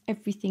movement is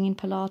everything in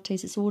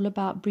Pilates. It's all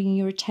about bringing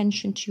your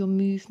attention to your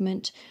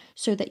movement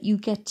so that you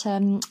get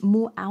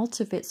more out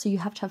of it. So you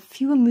have to have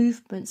fewer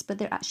movements, but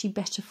they're actually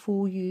better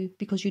for you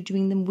because you're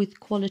doing them with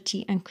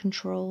quality and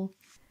control.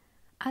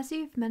 As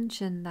you've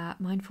mentioned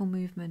that mindful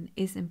movement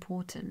is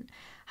important,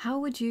 how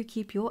would you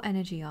keep your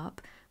energy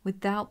up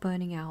without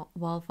burning out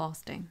while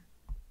fasting?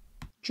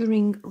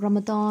 During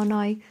Ramadan,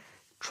 I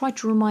try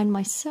to remind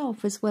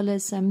myself, as well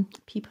as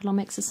people I'm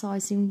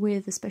exercising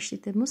with, especially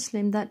if they're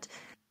Muslim, that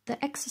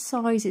the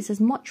exercise is as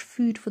much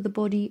food for the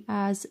body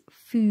as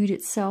food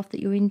itself that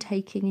you're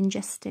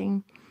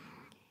ingesting.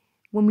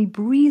 When we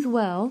breathe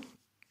well,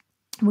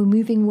 we're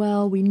moving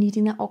well, we're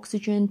needing that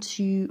oxygen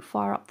to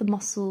fire up the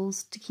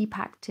muscles, to keep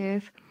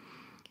active.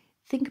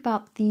 Think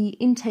about the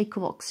intake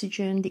of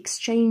oxygen, the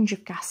exchange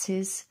of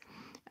gases,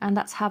 and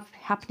that's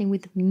happening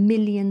with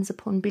millions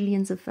upon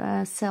billions of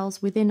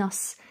cells within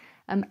us.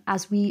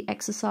 As we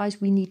exercise,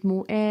 we need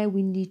more air,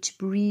 we need to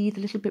breathe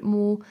a little bit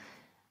more.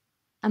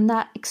 And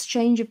that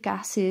exchange of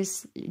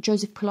gases,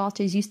 Joseph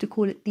Pilates used to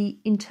call it the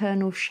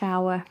internal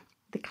shower,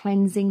 the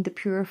cleansing, the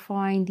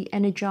purifying, the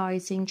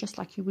energizing, just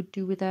like you would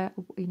do with a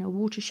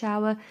water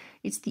shower.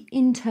 It's the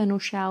internal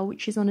shower,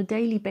 which is on a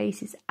daily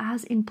basis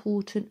as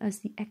important as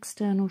the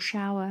external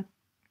shower.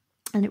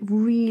 And it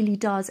really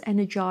does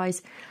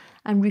energize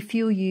and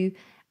refuel you.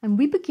 And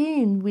we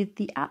begin with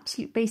the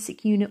absolute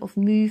basic unit of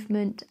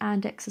movement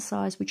and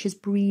exercise, which is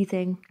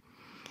breathing.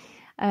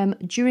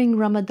 During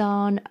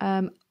Ramadan,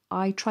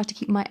 I try to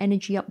keep my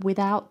energy up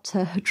without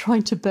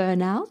trying to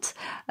burn out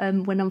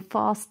when I'm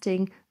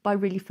fasting, by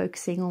really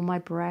focusing on my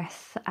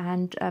breath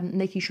and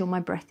making sure my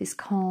breath is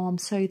calm,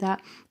 so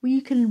that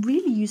you can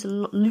really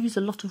lose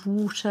a lot of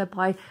water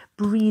by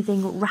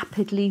breathing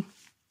rapidly,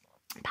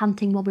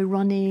 panting while we're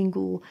running,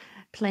 or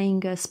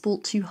playing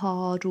sport too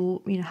hard, or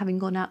having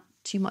gone out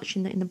too much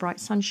in the bright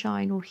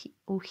sunshine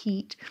or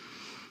heat.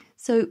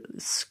 So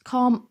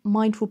calm,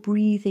 mindful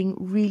breathing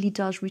really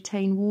does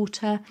retain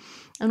water,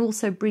 and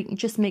also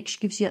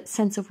gives you that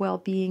sense of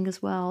well-being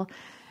as well.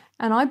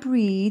 And I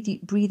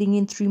breathing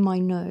in through my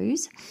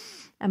nose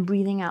and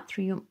breathing out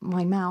through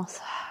my mouth,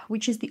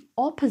 which is the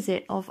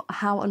opposite of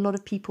how a lot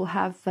of people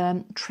have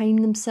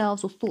trained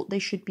themselves or thought they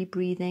should be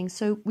breathing.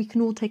 So we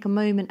can all take a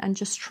moment and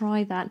just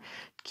try that.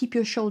 Keep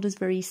your shoulders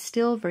very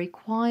still, very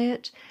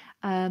quiet.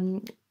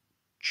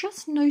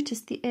 Just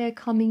notice the air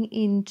coming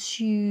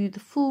into the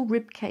full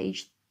rib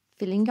cage,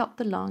 filling up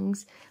the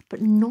lungs,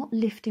 but not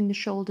lifting the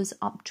shoulders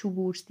up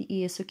towards the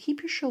ears. So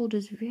keep your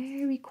shoulders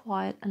very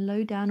quiet and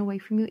low down away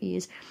from your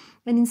ears.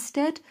 And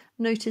instead,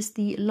 notice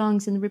the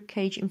lungs and the rib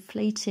cage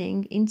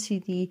inflating into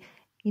the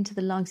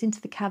lungs,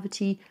 into the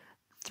cavity,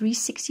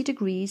 360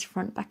 degrees,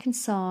 front, back and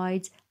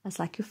sides, as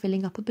like you're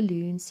filling up a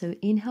balloon. So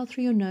inhale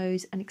through your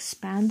nose and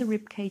expand the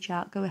rib cage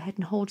out. Go ahead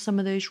and hold some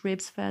of those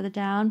ribs further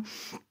down.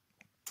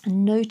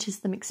 And notice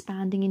them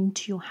expanding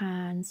into your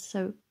hands.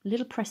 So a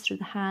little press through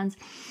the hands.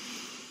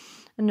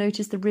 And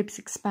notice the ribs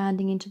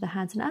expanding into the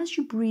hands. And as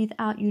you breathe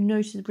out, you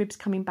notice the ribs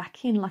coming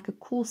back in like a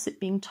corset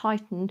being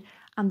tightened.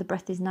 And the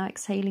breath is now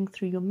exhaling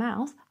through your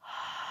mouth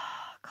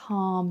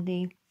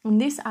calmly. And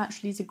this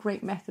actually is a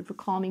great method for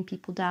calming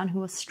people down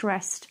who are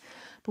stressed.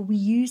 But we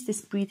use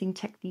this breathing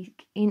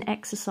technique in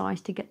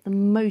exercise to get the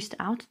most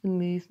out of the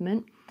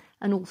movement,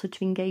 and also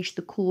to engage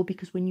the core,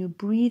 because when you're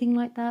breathing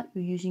like that,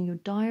 you're using your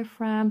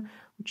diaphragm,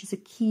 which is a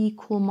key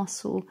core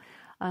muscle.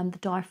 The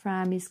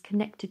diaphragm is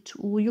connected to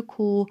all your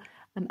core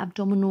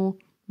abdominal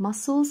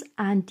muscles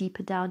and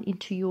deeper down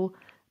into your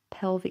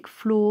pelvic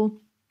floor,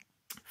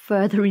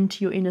 further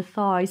into your inner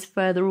thighs,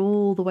 further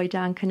all the way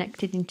down,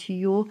 connected into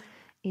your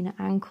inner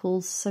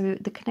ankles. So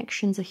the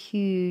connections are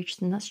huge,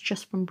 and that's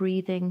just from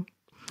breathing.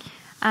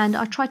 And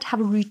I try to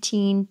have a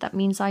routine. That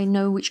means I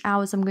know which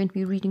hours I'm going to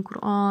be reading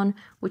Quran,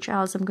 which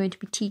hours I'm going to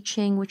be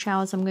teaching, which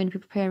hours I'm going to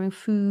be preparing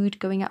food,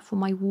 going out for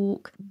my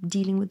walk,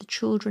 dealing with the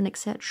children,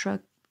 etc.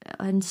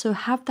 And so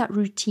have that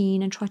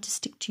routine and try to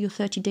stick to your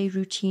 30-day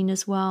routine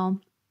as well.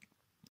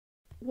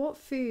 What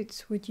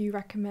foods would you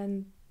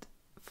recommend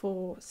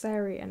for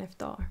Sehri and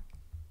Iftar?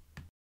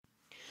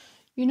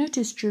 You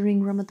notice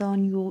during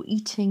Ramadan your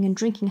eating and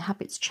drinking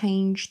habits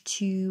change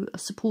to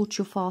support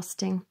your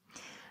fasting.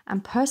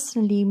 And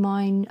personally,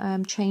 mine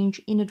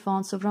change in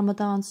advance of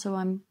Ramadan, so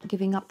I'm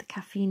giving up the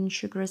caffeine and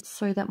sugar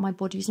so that my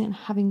body isn't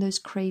having those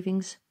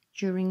cravings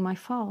during my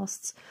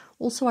fasts.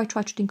 Also, I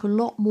try to drink a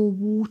lot more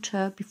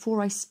water before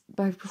I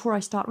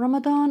start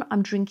Ramadan.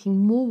 I'm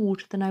drinking more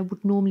water than I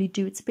would normally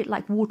do. It's a bit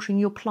like watering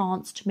your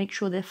plants to make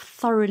sure they're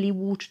thoroughly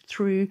watered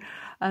through,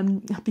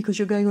 because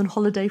you're going on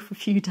holiday for a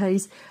few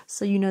days,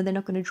 so you know they're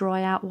not going to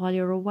dry out while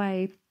you're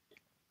away.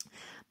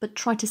 But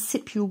try to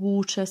sip your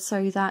water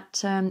so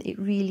that it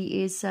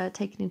really is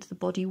taken into the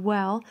body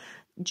well.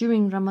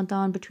 During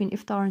Ramadan, between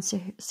Iftar and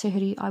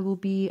Sehri, I will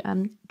be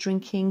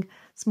drinking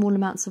small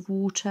amounts of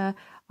water.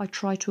 I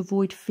try to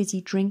avoid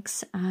fizzy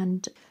drinks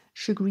and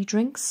sugary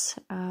drinks,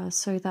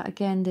 so that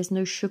again there's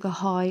no sugar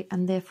high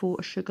and therefore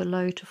a sugar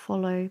low to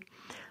follow.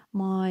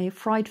 My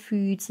fried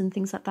foods and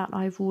things like that,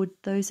 I avoid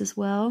those as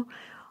well.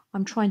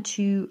 I'm trying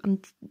to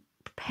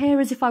prepare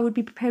as if I would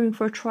be preparing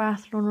for a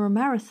triathlon or a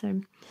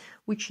marathon,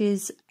 which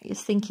is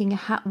thinking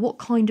what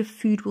kind of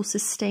food will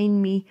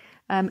sustain me,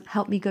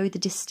 help me go the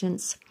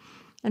distance.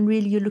 And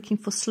really you're looking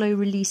for slow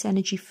release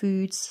energy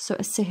foods. So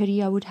as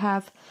Sehri I would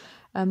have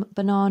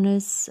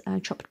bananas,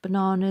 chopped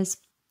bananas,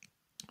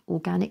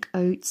 organic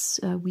oats,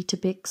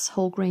 Weetabix,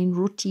 whole grain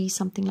roti,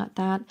 something like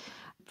that,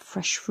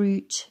 fresh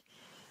fruit,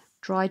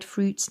 dried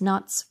fruits,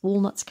 nuts,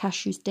 walnuts,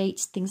 cashews,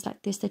 dates, things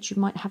like this that you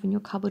might have in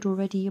your cupboard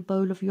already, a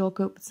bowl of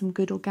yogurt with some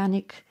good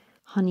organic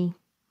honey.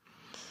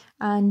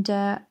 And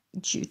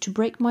to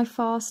break my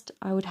fast,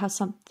 I would have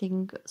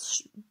something,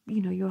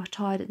 you're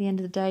tired at the end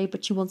of the day,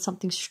 but you want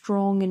something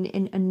strong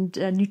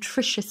and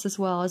nutritious as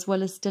well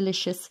as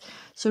delicious.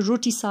 So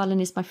roti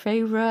salan is my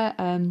favourite.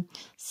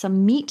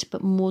 Some meat,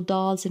 but more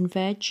dals and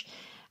veg.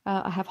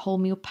 I have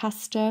wholemeal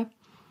pasta,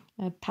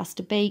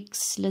 pasta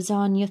bakes,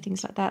 lasagna,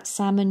 things like that,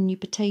 salmon, new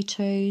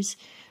potatoes,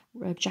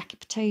 jacket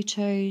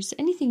potatoes,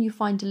 anything you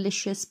find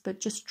delicious,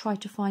 but just try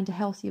to find a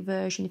healthier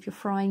version. If you're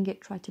frying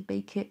it, try to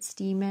bake it,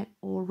 steam it,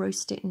 or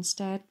roast it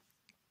instead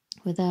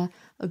with a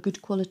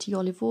good quality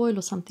olive oil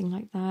or something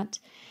like that.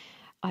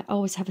 I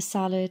always have a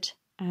salad,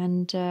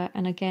 and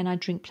again I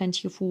drink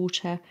plenty of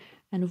water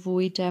and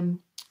avoid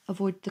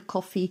the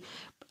coffee.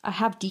 I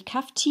have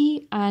decaf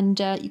tea, and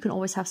you can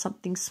always have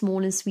something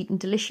small and sweet and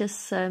delicious,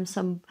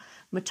 some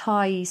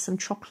mithai, some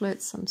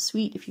chocolate, some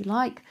sweet if you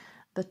like,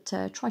 but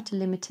try to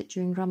limit it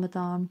during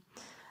Ramadan.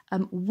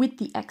 With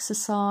the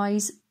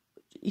exercise,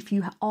 if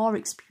you are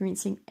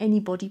experiencing any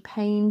body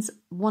pains,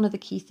 one of the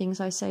key things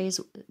I say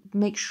is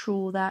make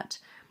sure that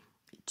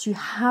to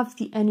have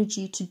the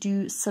energy to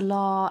do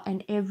salah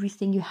and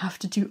everything you have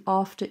to do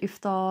after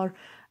iftar,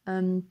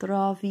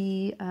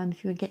 tarawih, and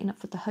if you're getting up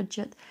for the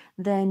tahajjud,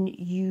 then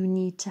you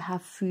need to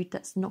have food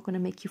that's not going to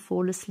make you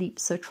fall asleep.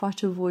 So try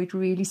to avoid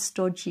really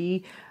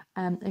stodgy,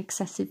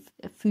 excessive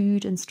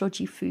food and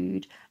stodgy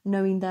food,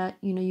 knowing that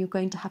you're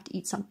going to have to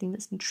eat something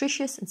that's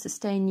nutritious and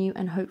sustain you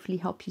and hopefully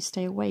help you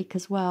stay awake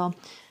as well.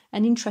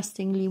 And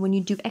interestingly, when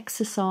you do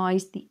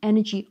exercise, the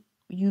energy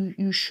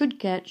you should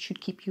get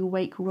should keep you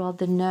awake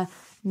rather than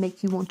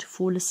make you want to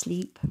fall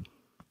asleep.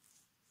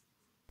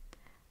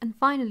 And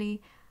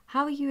finally,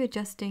 how are you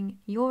adjusting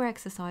your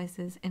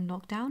exercises in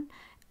lockdown?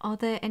 Are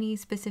there any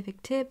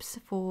specific tips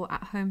for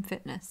at-home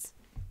fitness?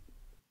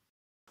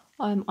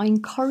 I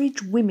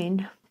encourage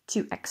women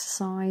to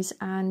exercise,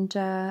 and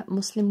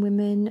Muslim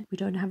women, we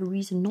don't have a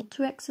reason not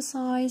to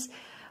exercise.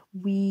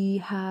 We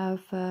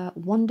have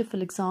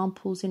wonderful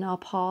examples in our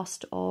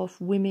past of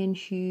women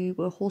who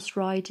were horse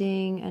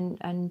riding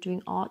and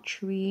doing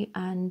archery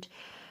and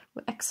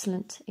were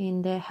excellent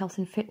in their health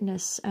and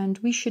fitness. And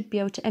we should be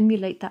able to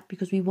emulate that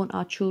because we want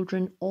our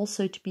children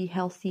also to be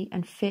healthy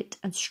and fit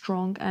and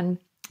strong and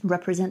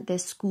represent their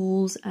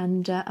schools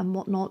and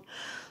whatnot.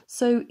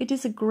 So it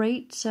is a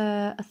great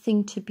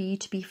thing to be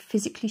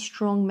physically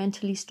strong,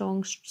 mentally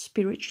strong,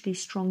 spiritually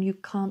strong. You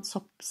can't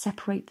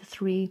separate the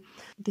three.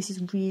 This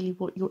is really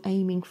what you're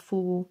aiming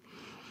for.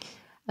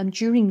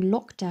 During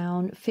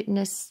lockdown,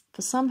 fitness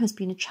for some has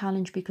been a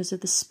challenge because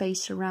of the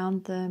space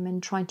around them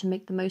and trying to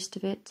make the most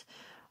of it.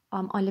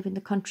 I live in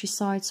the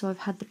countryside, so I've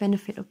had the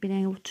benefit of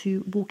being able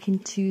to walk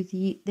into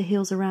the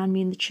hills around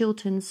me in the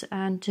Chilterns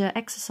and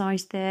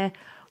exercise there,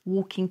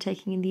 walking,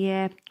 taking in the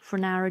air for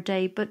an hour a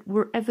day. But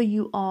wherever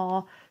you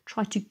are,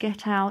 try to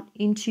get out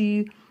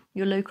into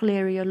your local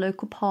area,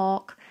 local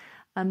park.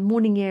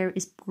 Morning air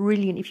is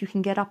brilliant. If you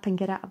can get up and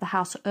get out of the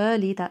house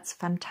early, that's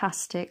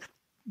fantastic.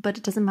 But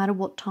it doesn't matter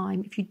what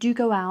time. If you do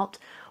go out,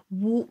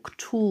 walk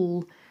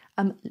tall.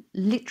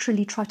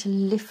 Literally try to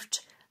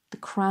lift the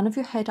crown of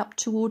your head up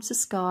towards the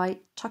sky,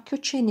 tuck your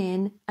chin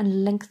in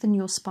and lengthen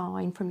your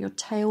spine from your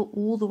tail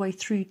all the way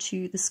through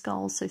to the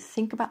skull. So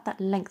think about that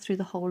length through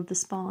the whole of the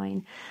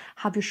spine.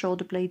 Have your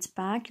shoulder blades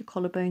back, your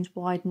collarbones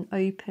wide and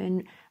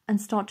open,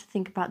 and start to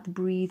think about the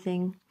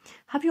breathing.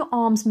 Have your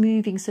arms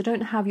moving, so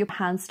don't have your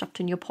hands stuffed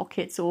in your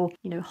pockets or,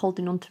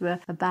 holding onto a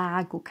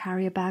bag or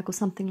carry a bag or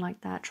something like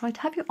that. Try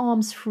to have your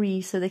arms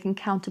free so they can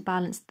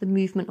counterbalance the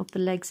movement of the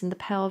legs and the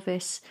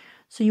pelvis.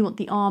 So you want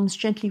the arms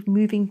gently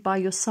moving by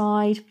your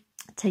side,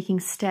 taking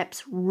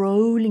steps,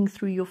 rolling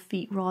through your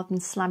feet rather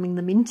than slamming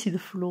them into the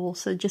floor.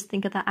 So just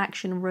think of that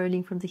action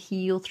rolling from the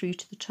heel through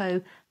to the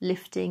toe,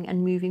 lifting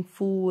and moving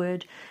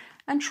forward.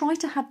 And try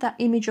to have that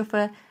image of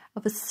a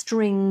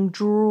string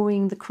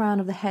drawing the crown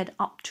of the head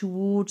up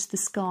towards the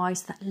sky.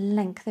 So that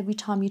length, every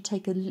time you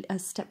take a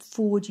step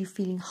forward, you're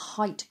feeling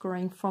height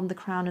growing from the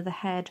crown of the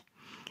head.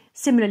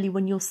 Similarly,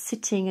 when you're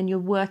sitting and you're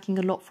working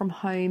a lot from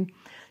home,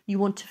 you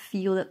want to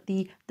feel that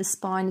the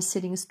spine is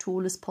sitting as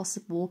tall as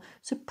possible.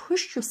 So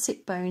push your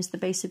sit bones, the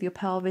base of your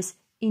pelvis,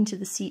 into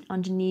the seat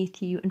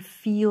underneath you and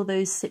feel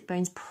those sit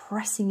bones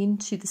pressing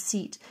into the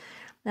seat.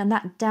 And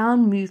that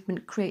down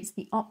movement creates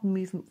the up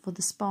movement for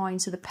the spine.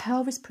 So the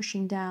pelvis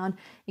pushing down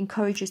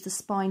encourages the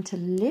spine to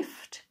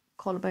lift,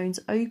 collarbones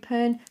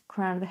open,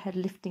 crown of the head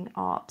lifting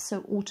up.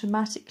 So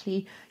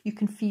automatically you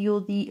can feel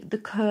the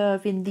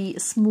curve in the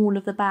small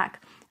of the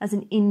back as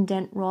an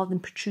indent rather than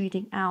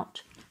protruding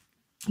out.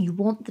 You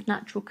want the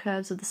natural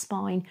curves of the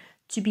spine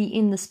to be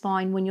in the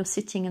spine when you're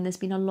sitting, and there's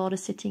been a lot of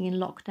sitting in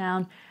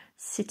lockdown,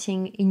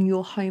 sitting in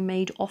your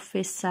homemade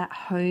office at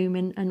home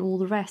and all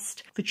the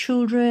rest, for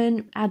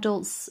children,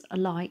 adults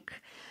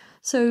alike.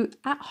 So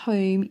at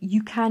home,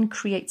 you can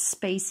create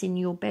space in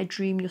your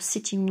bedroom, your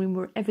sitting room,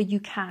 wherever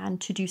you can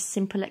to do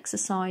simple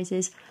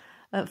exercises,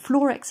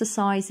 floor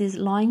exercises,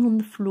 lying on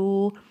the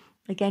floor,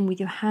 again with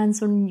your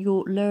hands on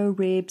your lower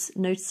ribs,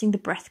 noticing the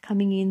breath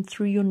coming in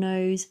through your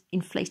nose,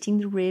 inflating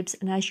the ribs,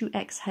 and as you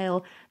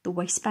exhale, the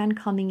waistband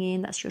coming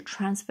in, that's your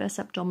transverse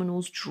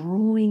abdominals,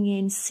 drawing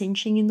in,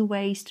 cinching in the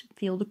waist,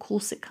 feel the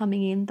corset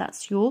coming in,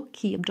 that's your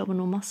key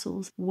abdominal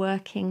muscles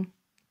working.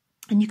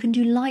 And you can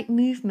do light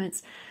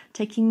movements,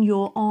 taking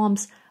your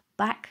arms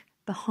back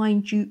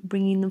behind you,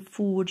 bringing them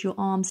forward, your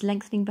arms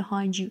lengthening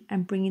behind you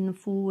and bringing them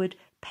forward.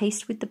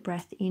 Paced with the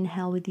breath,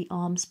 inhale with the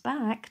arms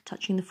back,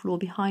 touching the floor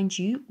behind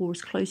you or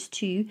as close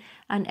to,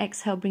 and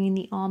exhale, bringing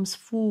the arms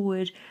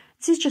forward.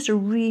 This is just a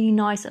really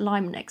nice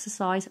alignment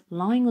exercise,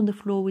 lying on the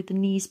floor with the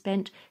knees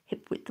bent,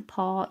 hip width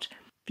apart,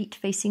 feet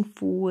facing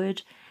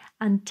forward,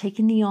 and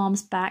taking the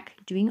arms back,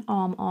 doing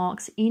arm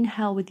arcs.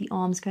 Inhale with the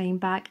arms going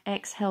back,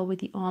 exhale with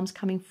the arms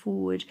coming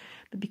forward.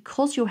 But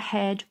because your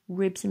head,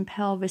 ribs and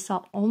pelvis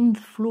are on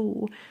the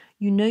floor,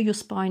 you know your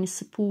spine is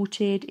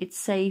supported, it's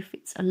safe,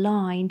 it's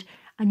aligned,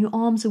 and your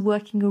arms are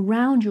working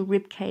around your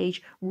rib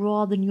cage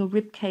rather than your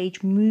rib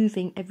cage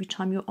moving every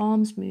time your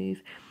arms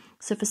move.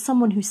 So for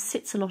someone who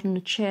sits a lot in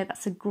a chair,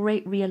 that's a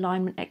great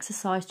realignment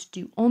exercise to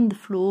do on the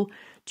floor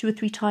 2 or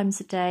 3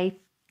 times a day,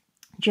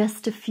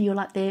 just to feel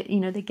like they're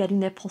getting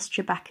their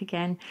posture back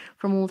again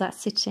from all that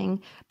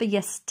sitting. But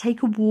yes,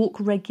 take a walk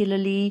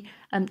regularly,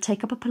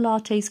 take up a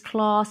Pilates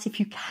class if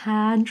you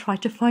can, try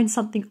to find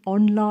something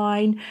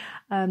online,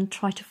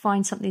 try to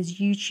find something, there's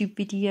YouTube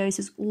videos,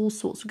 there's all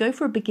sorts. Go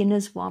for a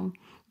beginner's one.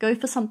 Go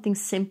for something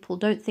simple.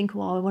 Don't think,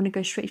 well, I want to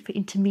go straight for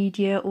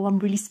intermediate, or I'm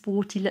really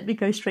sporty, let me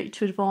go straight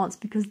to advanced,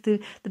 because the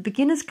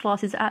beginner's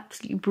class is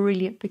absolutely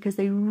brilliant because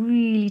they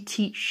really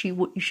teach you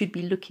what you should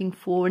be looking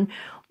for, and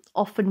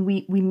often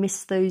we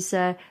miss those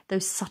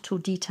subtle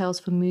details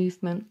for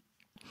movement.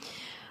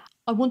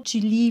 I want to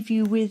leave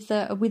you with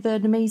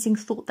an amazing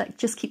thought that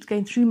just keeps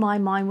going through my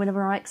mind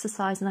whenever I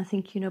exercise, and I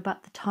think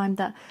about the time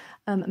that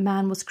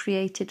man was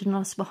created, and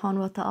Allah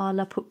subhanahu wa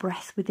ta'ala put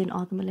breath within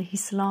Adam alayhi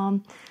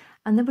salam.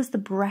 And there was the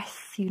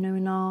breath,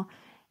 in our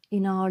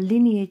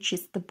lineage,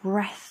 it's the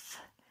breath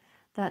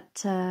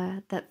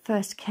that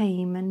first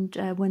came, and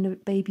when a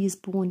baby is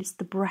born, it's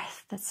the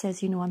breath that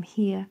says, I'm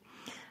here.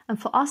 And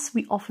for us,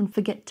 we often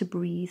forget to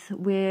breathe.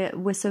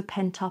 We're so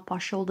pent up, our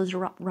shoulders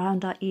are up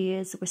round our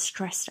ears, we're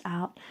stressed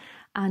out,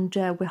 and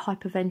we're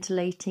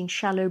hyperventilating,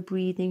 shallow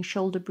breathing,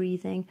 shoulder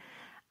breathing,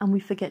 and we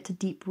forget to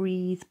deep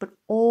breathe. But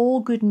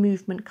all good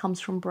movement comes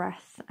from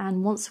breath.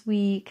 And once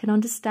we can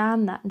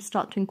understand that and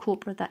start to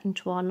incorporate that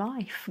into our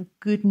life,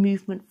 good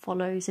movement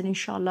follows. And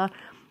inshallah,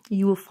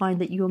 you will find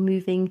that you are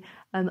moving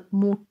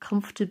more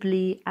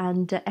comfortably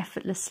and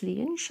effortlessly.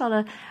 And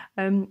inshallah,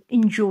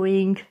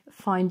 enjoying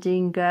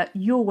finding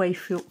your way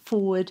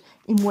forward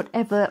in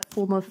whatever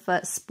form of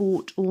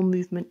sport or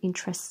movement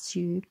interests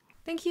you.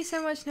 Thank you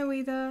so much,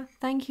 Nawida.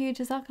 Thank you,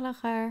 Jazakallah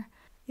khair.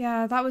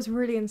 Yeah, that was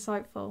really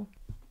insightful.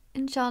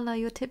 Inshallah,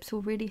 your tips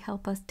will really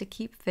help us to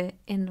keep fit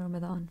in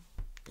Ramadan.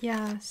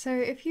 Yeah, so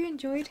if you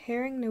enjoyed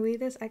hearing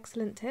Nawida's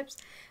excellent tips,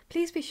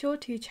 please be sure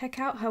to check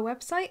out her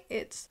website.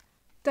 It's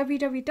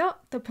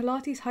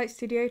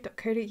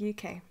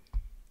www.thepilatesheightstudio.co.uk.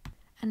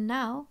 And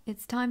now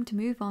it's time to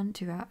move on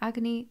to our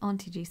Agony on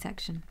TG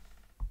section.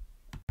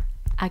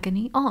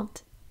 Agony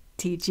Aunt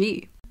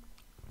TG.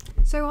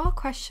 So our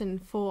question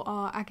for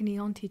our Agony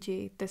on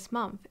TG this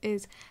month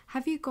is,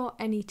 have you got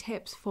any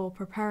tips for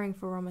preparing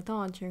for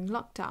Ramadan during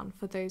lockdown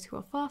for those who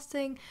are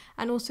fasting,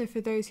 and also for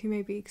those who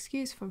may be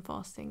excused from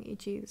fasting,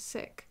 e.g.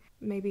 sick,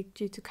 maybe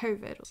due to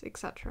COVID,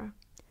 etc.?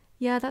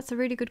 Yeah, that's a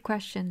really good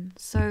question.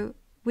 So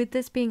with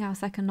this being our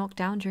second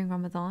lockdown during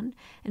Ramadan,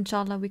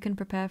 inshallah we can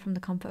prepare from the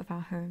comfort of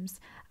our homes.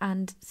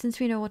 And since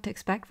we know what to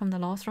expect from the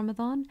last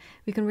Ramadan,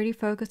 we can really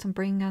focus on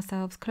bringing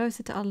ourselves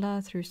closer to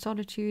Allah through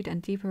solitude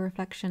and deeper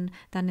reflection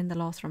than in the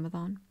last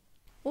Ramadan.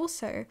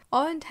 Also,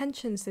 our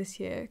intentions this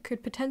year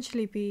could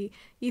potentially be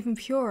even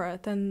purer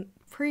than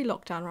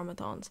pre-lockdown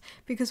Ramadans,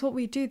 because what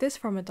we do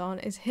this Ramadan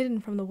is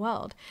hidden from the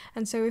world.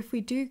 And so if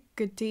we do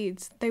good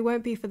deeds, they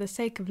won't be for the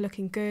sake of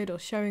looking good or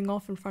showing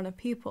off in front of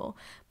people,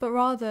 but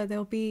rather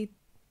they'll be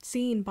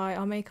seen by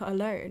our Maker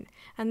alone.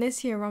 And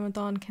this year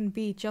Ramadan can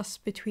be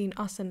just between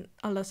us and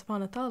Allah subhanahu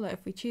wa ta'ala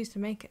if we choose to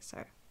make it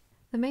so.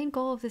 The main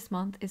goal of this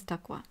month is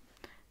taqwa.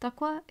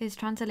 Taqwa is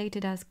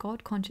translated as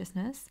God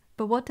consciousness,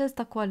 but what does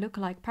taqwa look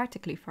like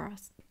practically for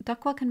us?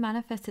 Taqwa can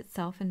manifest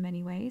itself in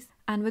many ways,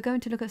 and we're going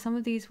to look at some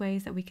of these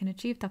ways that we can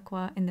achieve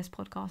taqwa in this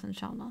podcast,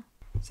 inshallah.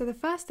 So the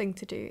first thing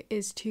to do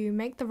is to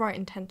make the right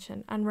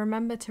intention and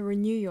remember to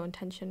renew your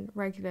intention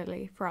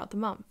regularly throughout the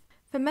month.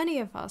 For many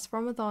of us,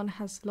 Ramadan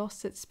has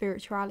lost its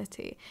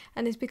spirituality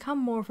and has become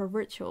more of a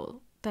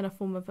ritual than a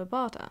form of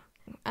ibadah.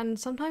 And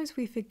sometimes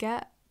we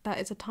forget that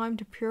it's a time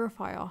to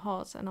purify our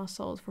hearts and our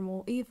souls from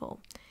all evil.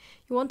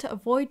 You want to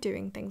avoid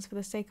doing things for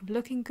the sake of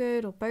looking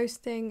good or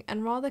boasting,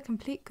 and rather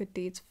complete good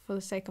deeds for the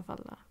sake of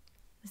Allah.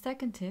 The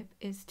second tip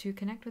is to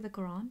connect with the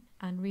Quran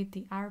and read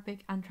the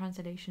Arabic and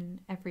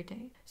translation every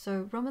day.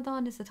 So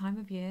Ramadan is the time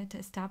of year to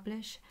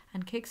establish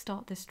and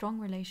kickstart this strong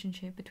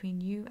relationship between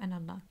you and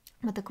Allah.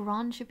 But the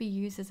Quran should be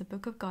used as a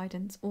book of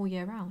guidance all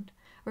year round.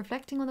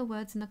 Reflecting on the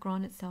words in the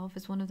Quran itself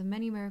is one of the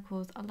many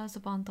miracles Allah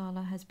subhanahu wa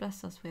ta'ala has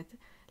blessed us with,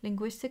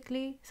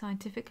 linguistically,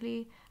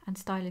 scientifically, and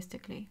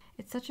stylistically.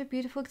 It's such a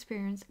beautiful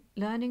experience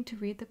learning to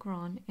read the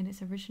Quran in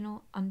its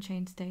original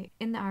unchanged state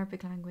in the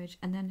Arabic language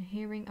and then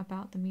hearing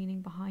about the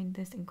meaning behind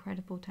this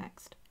incredible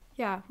text.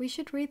 Yeah, we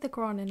should read the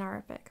Quran in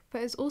Arabic,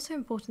 but it's also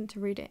important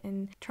to read it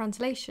in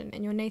translation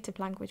in your native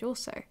language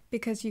also,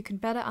 because you can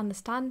better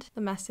understand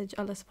the message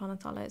Allah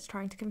subhanahu wa ta'ala is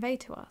trying to convey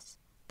to us.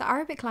 The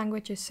Arabic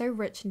language is so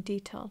rich and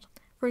detailed.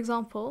 For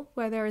example,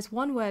 where there is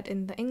one word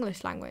in the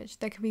English language,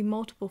 there can be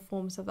multiple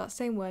forms of that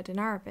same word in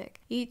Arabic,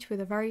 each with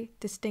a very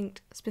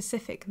distinct,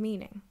 specific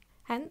meaning.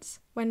 Hence,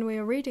 when we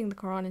are reading the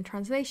Quran in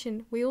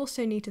translation, we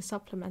also need to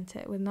supplement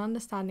it with an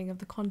understanding of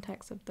the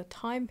context of the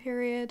time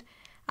period,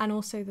 and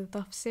also the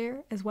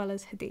tafsir as well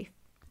as hadith.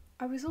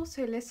 I was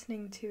also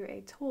listening to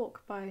a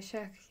talk by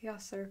Sheikh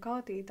Yasser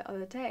Qadi the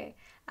other day,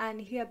 and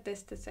he had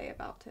this to say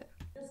about it.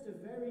 Just a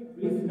very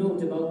brief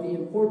note about the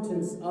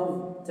importance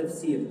of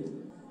tafsir.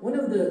 One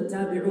of the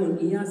tabi'un,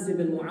 Iyas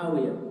ibn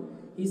Muawiyah,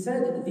 he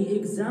said the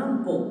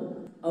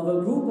example of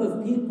a group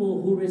of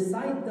people who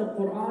recite the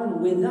Quran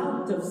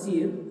without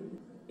tafsir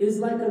is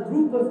like a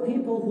group of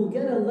people who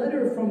get a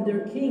letter from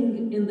their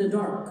king in the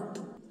dark,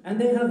 and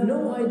they have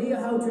no idea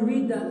how to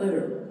read that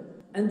letter.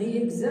 And the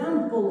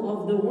example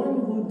of the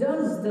one who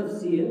does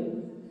tafsir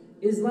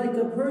is like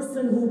a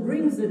person who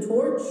brings a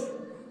torch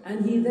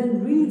and he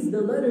then reads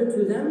the letter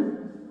to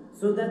them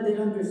so that they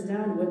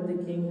understand what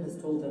the king has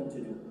told them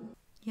to do.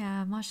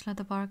 Yeah, mashallah,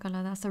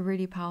 tabarakallah, that's a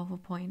really powerful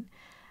point.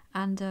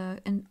 And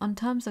on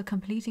terms of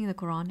completing the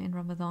Quran in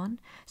Ramadan,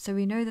 so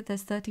we know that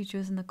there's 30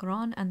 juz in the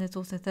Quran and there's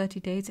also 30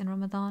 days in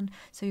Ramadan,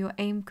 so your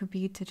aim could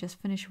be to just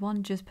finish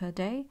one juz per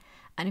day.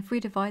 And if we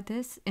divide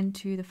this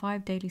into the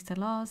 5 daily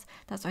salahs,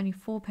 that's only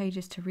 4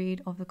 pages to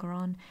read of the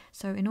Quran.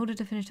 So in order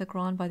to finish the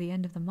Quran by the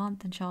end of the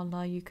month,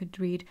 inshallah, you could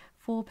read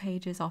 4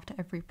 pages after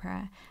every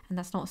prayer, and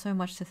that's not so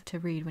much to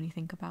read when you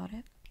think about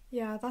it.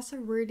 Yeah, that's a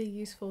really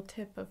useful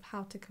tip of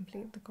how to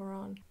complete the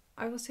Quran.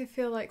 I also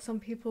feel like some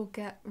people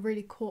get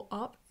really caught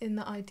up in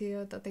the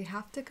idea that they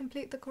have to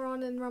complete the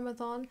Quran in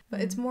Ramadan,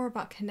 but it's more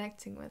about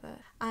connecting with it.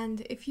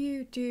 And if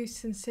you do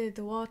sincere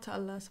dua to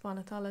Allah subhanahu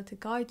wa ta'ala to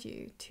guide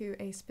you to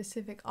a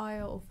specific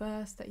ayah or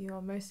verse that you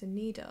are most in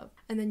need of,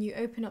 and then you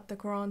open up the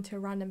Quran to a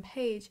random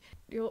page,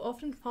 you'll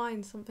often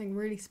find something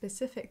really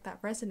specific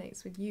that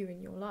resonates with you in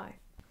your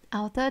life.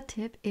 Our third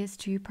tip is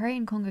to pray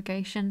in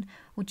congregation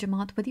or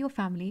Jamaat with your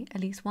family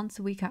at least once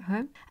a week at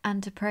home,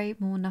 and to pray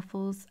more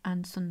nafils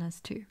and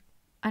sunnahs too.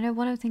 I know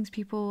one of the things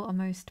people are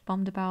most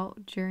bummed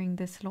about during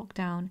this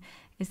lockdown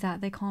is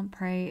that they can't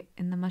pray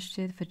in the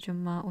masjid for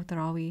Jummah or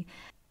Taraweeh.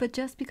 But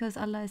just because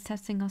Allah is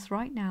testing us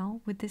right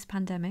now with this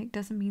pandemic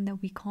doesn't mean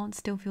that we can't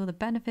still feel the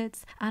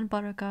benefits and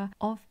barakah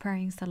of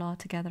praying salah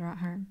together at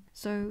home.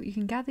 So you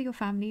can gather your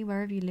family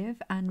wherever you live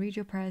and read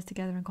your prayers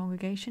together in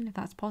congregation if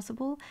that's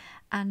possible.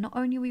 And not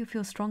only will you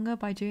feel stronger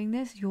by doing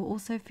this, you'll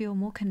also feel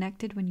more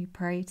connected when you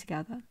pray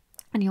together.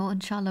 And you'll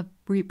inshallah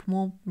reap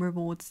more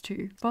rewards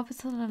too. Prophet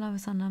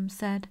ﷺ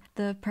said,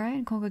 the prayer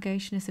in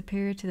congregation is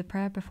superior to the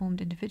prayer performed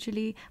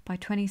individually by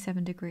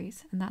 27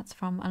 degrees. And that's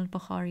from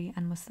Al-Bukhari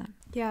and Muslim.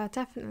 Yeah,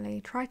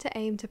 definitely. Try to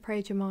aim to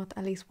pray Jamaat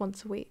at least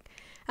once a week.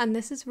 And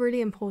this is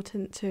really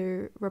important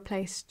to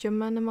replace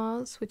Jummah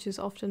namaz, which is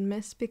often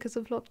missed because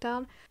of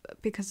lockdown,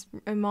 because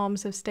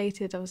imams have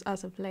stated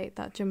as of late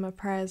that Jummah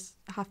prayers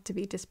have to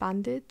be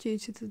disbanded due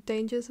to the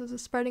dangers of the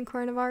spreading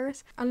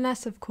coronavirus,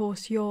 unless of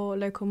course your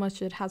local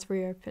masjid has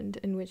reopened,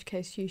 in which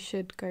case you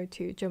should go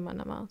to Jummah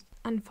namaz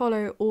and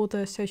follow all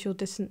the social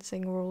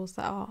distancing rules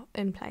that are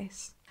in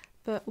place.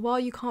 But while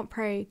you can't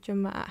pray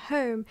Jummah at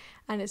home,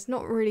 and it's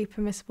not really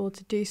permissible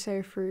to do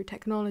so through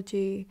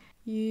technology,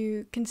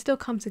 you can still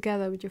come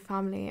together with your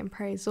family and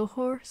pray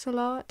Zuhur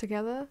Salah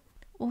together.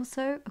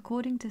 Also,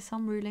 according to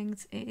some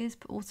rulings, it is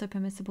also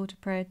permissible to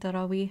pray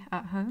Taraweeh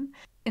at home.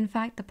 In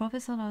fact, the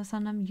Prophet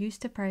ﷺ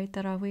used to pray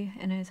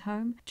Taraweeh in his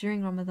home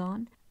during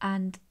Ramadan,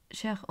 and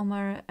Sheikh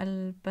Umar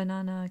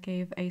al-Banana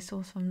gave a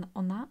source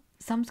on that.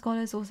 Some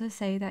scholars also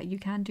say that you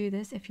can do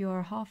this if you are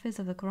a Hafiz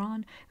of the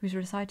Quran who's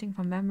reciting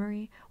from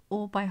memory,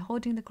 or by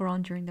holding the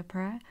Quran during the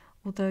prayer,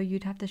 although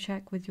you'd have to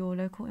check with your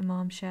local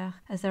Imam Sheikh,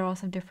 as there are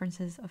some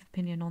differences of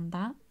opinion on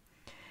that.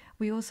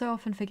 We also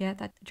often forget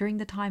that during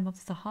the time of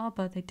the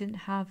Sahaba they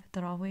didn't have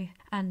Taraweeh,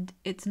 and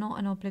it's not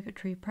an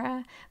obligatory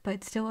prayer, but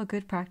it's still a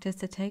good practice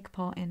to take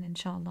part in,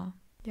 inshallah.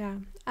 Yeah,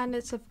 and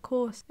it's of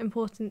course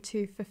important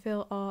to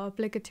fulfill our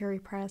obligatory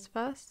prayers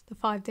first, the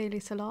 5 daily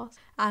salahs,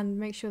 and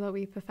make sure that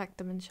we perfect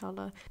them,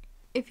 inshallah.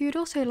 If you'd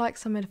also like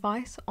some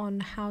advice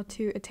on how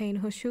to attain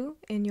khushu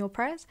in your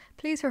prayers,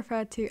 please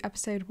refer to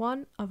episode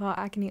 1 of our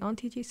Agony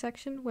Auntie G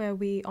section where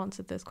we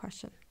answered this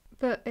question.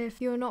 But if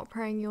you're not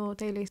praying your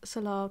daily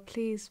salah,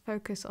 please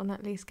focus on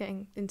at least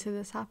getting into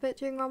this habit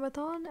during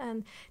Ramadan,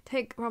 and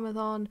take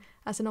Ramadan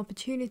as an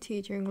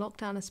opportunity during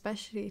lockdown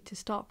especially to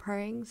start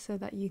praying so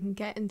that you can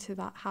get into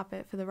that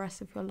habit for the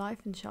rest of your life,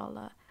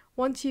 inshallah.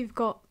 Once you've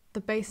got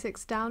the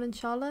basics down,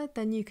 inshallah,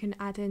 then you can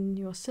add in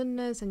your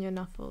sunnahs and your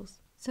nafils.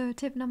 So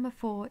tip number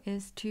 4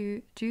 is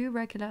to do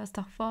regular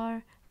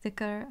istighfar,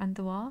 dhikr and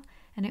dua,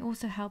 and it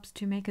also helps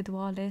to make a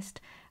dua list,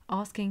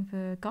 asking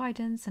for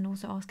guidance and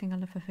also asking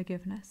Allah for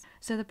forgiveness.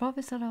 So the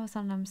Prophet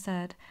ﷺ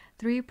said,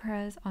 3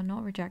 prayers are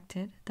not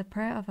rejected: the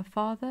prayer of a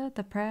father,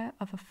 the prayer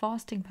of a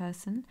fasting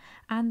person,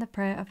 and the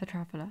prayer of a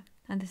traveller.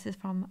 And this is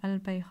from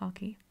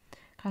Al-Bayhaqi,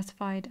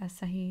 classified as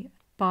Sahih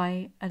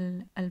by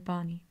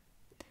Al-Albani.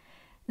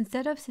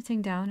 Instead of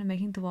sitting down and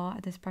making dua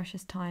at this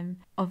precious time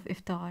of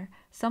iftar,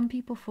 some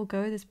people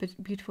forego this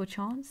beautiful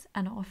chance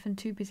and are often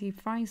too busy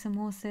frying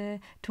samosa,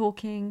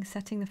 talking,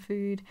 setting the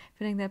food,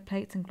 filling their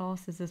plates and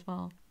glasses as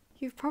well.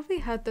 You've probably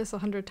heard this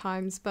 100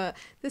 times, but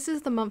this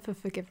is the month of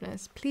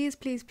forgiveness. Please,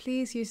 please,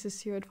 please use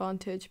this to your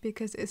advantage,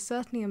 because it's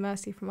certainly a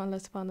mercy from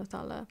Allah subhanahu wa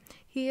ta'ala.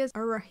 He is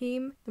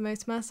Ar-Rahim, the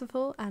most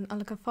merciful, and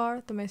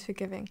Al-Ghafar, the most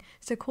forgiving.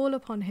 So call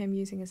upon him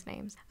using his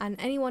names. And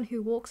anyone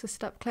who walks a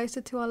step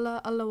closer to Allah,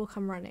 Allah will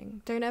come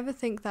running. Don't ever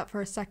think that for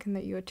a second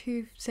that you are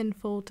too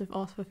sinful to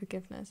ask for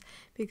forgiveness,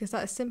 because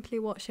that is simply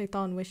what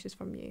Shaitan wishes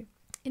from you.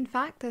 In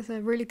fact, there's a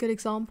really good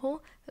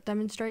example that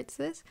demonstrates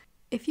this.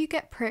 If you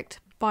get pricked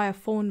by a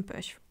thorn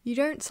bush, you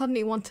don't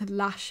suddenly want to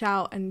lash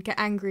out and get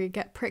angry and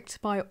get pricked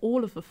by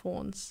all of the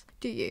thorns,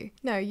 do you?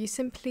 No, you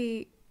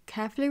simply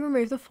carefully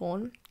remove the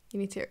thorn. You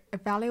need to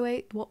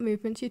evaluate what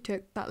movements you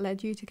took that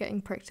led you to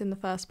getting pricked in the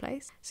first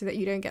place so that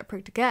you don't get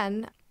pricked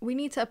again. We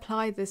need to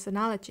apply this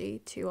analogy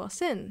to our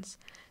sins.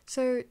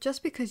 So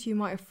just because you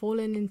might have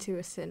fallen into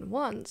a sin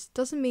once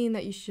doesn't mean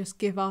that you should just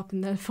give up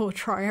and therefore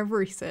try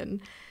every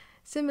sin.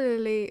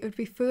 Similarly, it would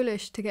be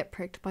foolish to get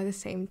pricked by the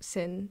same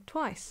sin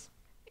twice.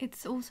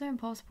 It's also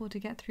impossible to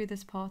get through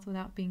this path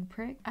without being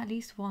pricked. At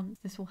least once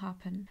this will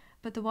happen.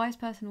 But the wise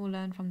person will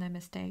learn from their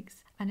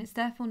mistakes. And it's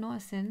therefore not a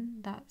sin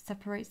that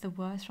separates the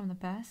worst from the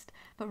best,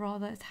 but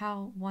rather it's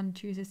how one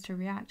chooses to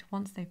react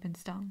once they've been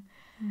stung.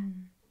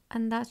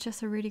 And that's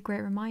just a really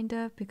great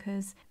reminder,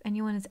 because if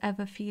anyone is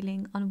ever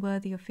feeling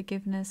unworthy of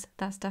forgiveness,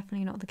 that's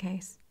definitely not the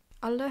case.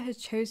 Allah has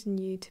chosen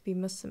you to be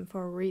Muslim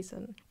for a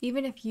reason.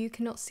 Even if you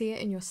cannot see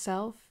it in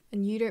yourself,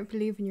 and you don't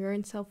believe in your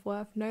own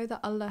self-worth, know that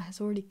Allah has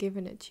already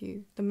given it to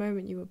you the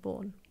moment you were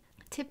born.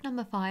 Tip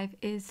number 5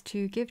 is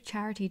to give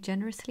charity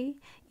generously,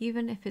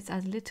 even if it's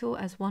as little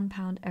as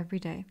 £1 every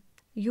day.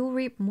 You'll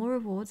reap more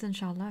rewards,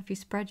 inshallah, if you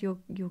spread your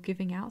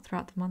giving out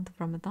throughout the month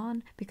of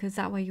Ramadan, because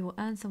that way you will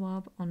earn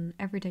sawab on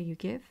every day you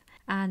give.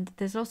 And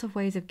there's lots of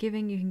ways of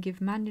giving. You can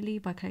give manually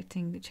by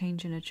collecting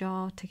change in a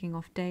jar, ticking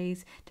off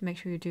days to make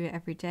sure you do it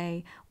every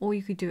day, or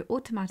you could do it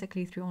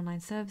automatically through online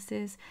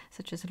services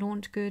such as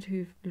Launch Good,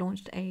 who've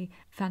launched a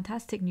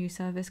fantastic new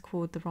service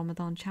called the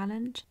Ramadan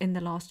Challenge in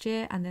the last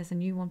year, and there's a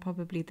new one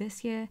probably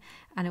this year,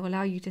 and it will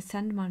allow you to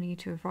send money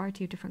to a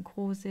variety of different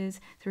causes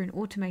through an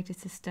automated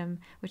system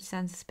which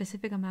sends a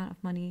specific amount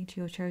of money to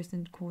your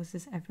chosen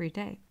causes every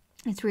day.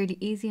 It's really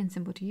easy and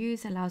simple to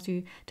use, allows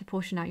you to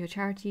portion out your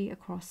charity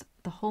across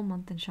the whole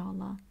month,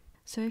 inshallah.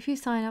 So if you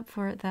sign up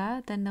for it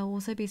there, then there'll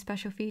also be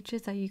special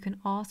features that you can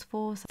ask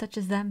for, such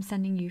as them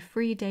sending you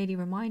free daily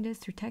reminders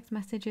through text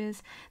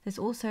messages. There's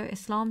also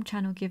Islam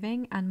Channel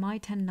Giving and My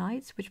 10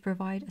 Nights, which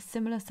provide a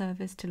similar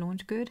service to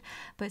Launch Good,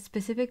 but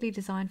specifically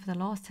designed for the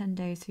last 10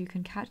 days so you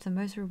can catch the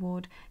most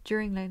reward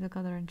during Laylatul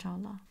Qadr,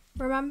 inshallah.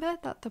 Remember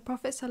that the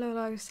Prophet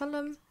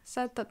ﷺ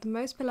said that the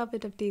most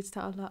beloved of deeds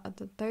to Allah are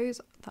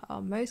those that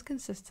are most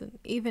consistent,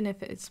 even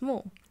if it is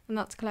small, and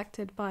that's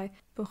collected by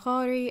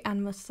Bukhari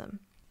and Muslim.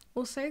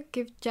 Also,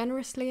 give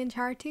generously in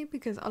charity,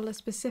 because Allah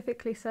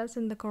specifically says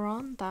in the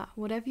Quran that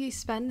whatever you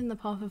spend in the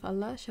path of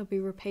Allah shall be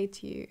repaid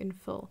to you in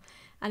full,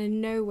 and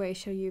in no way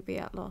shall you be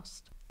at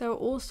loss. There are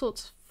all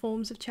sorts of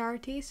forms of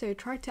charity, so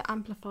try to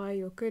amplify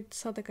your good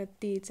sadaqah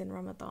deeds in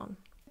Ramadan.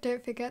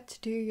 Don't forget to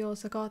do your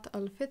Zakat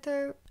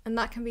al-Fitr, and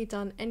that can be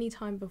done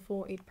anytime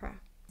before Eid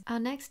prayer. Our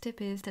next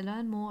tip is to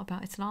learn more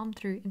about Islam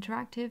through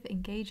interactive,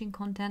 engaging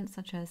content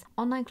such as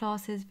online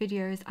classes,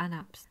 videos and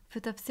apps. For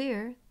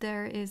tafsir,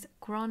 there is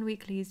Quran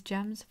Weekly's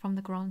Gems from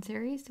the Quran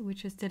series,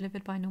 which is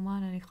delivered by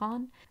Nouman Ali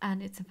Khan,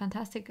 and it's a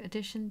fantastic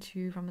addition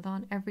to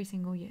Ramadan every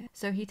single year.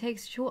 So he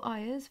takes short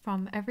ayahs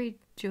from every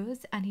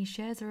juz and he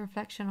shares a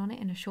reflection on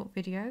it in a short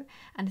video,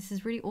 and this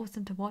is really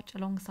awesome to watch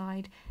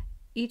alongside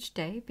each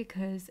day,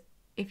 because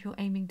if you're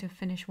aiming to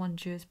finish one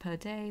juz per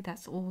day,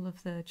 that's all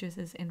of the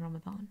juzes in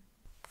Ramadan.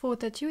 For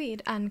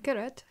Tajweed and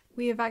Qiraat,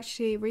 we have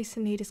actually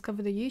recently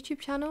discovered a YouTube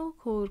channel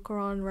called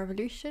Quran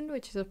Revolution,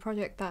 which is a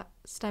project that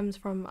stems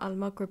from Al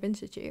Maghrib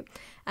Institute,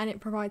 and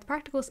it provides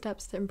practical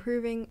steps to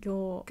improving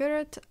your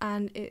Qiraat,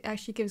 and it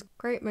actually gives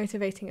great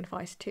motivating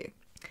advice too.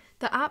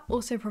 The app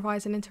also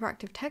provides an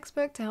interactive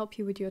textbook to help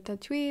you with your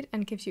Tajweed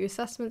and gives you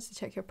assessments to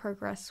check your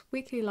progress,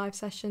 weekly live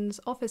sessions,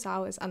 office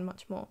hours and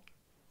much more.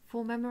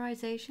 For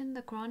memorization,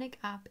 the Quranic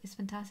app is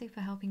fantastic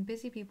for helping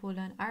busy people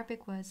learn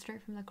Arabic words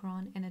straight from the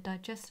Quran in a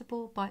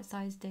digestible,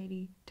 bite-sized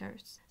daily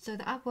dose. So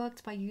the app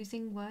works by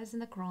using words in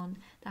the Quran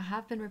that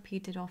have been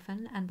repeated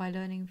often, and by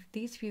learning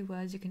these few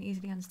words you can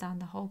easily understand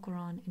the whole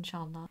Quran,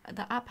 inshallah.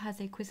 The app has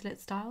a Quizlet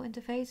style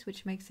interface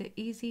which makes it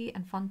easy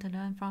and fun to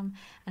learn from,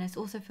 and it's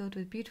also filled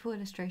with beautiful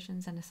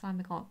illustrations and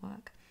Islamic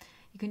artwork.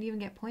 You can even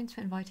get points for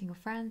inviting your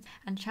friends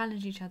and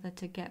challenge each other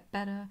to get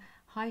better,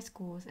 high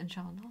scores,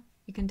 inshallah.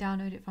 You can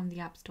download it from the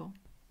App Store.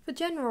 For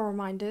general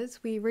reminders,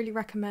 we really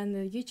recommend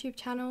the YouTube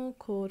channel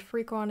called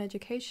Free Quran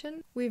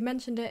Education. We've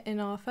mentioned it in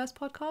our first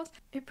podcast.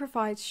 It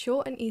provides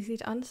short and easy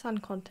to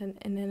understand content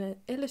in an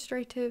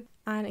illustrative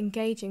and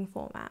engaging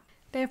format.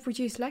 They have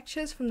produced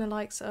lectures from the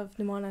likes of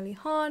Nouman Ali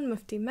Khan,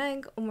 Mufti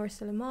Meng, Umar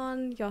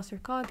Sulaiman, Yasir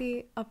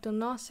Qadi, Abdul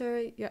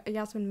Nasser,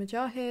 Yasmin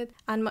Mujahid,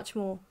 and much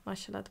more,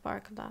 mashallah,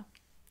 tabarakallah.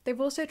 They've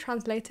also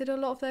translated a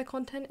lot of their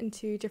content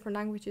into different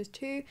languages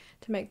too,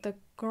 to make the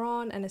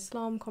Quran and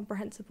Islam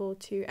comprehensible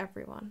to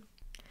everyone.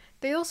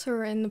 They also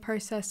are in the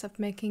process of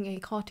making a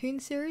cartoon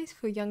series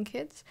for young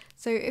kids,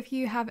 so if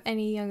you have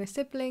any younger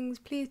siblings,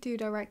 please do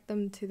direct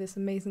them to this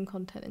amazing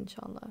content,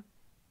 inshallah.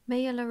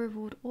 May Allah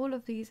reward all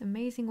of these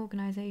amazing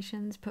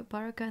organizations, put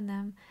barakah in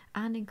them,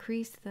 and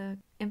increase the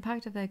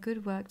impact of their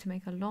good work to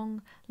make a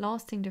long,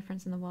 lasting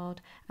difference in the world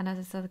and as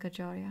a sadaqah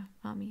jariyah.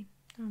 Ameen.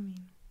 Ameen.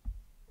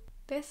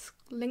 This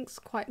links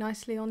quite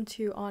nicely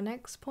onto our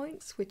next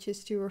points, which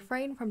is to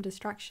refrain from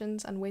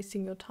distractions and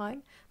wasting your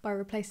time by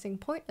replacing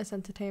pointless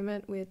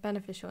entertainment with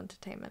beneficial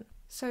entertainment.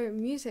 So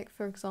music,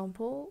 for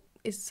example,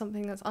 is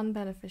something that's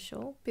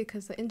unbeneficial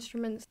because the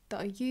instruments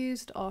that are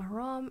used are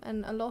haram,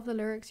 and a lot of the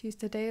lyrics used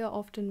today are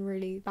often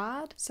really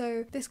bad.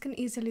 So this can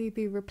easily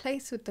be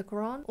replaced with the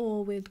Quran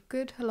or with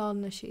good halal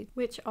nasheed,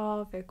 which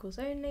are vocals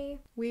only.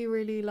 We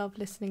really love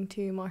listening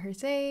to Mahir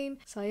Zain,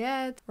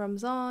 Syed,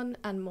 Ramzan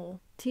and more.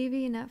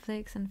 TV,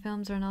 Netflix and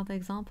films are another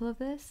example of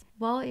this.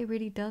 While it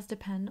really does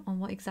depend on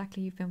what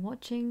exactly you've been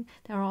watching,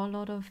 there are a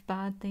lot of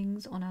bad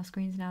things on our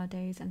screens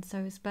nowadays, and so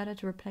it's better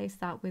to replace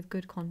that with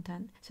good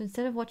content. So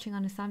instead of watching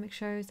un-Islamic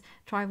shows,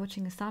 try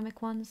watching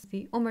Islamic ones.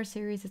 The Umar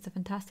series is a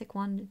fantastic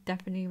one,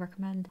 definitely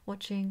recommend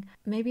watching.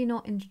 Maybe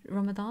not in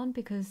Ramadan,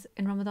 because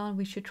in Ramadan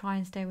we should try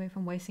and stay away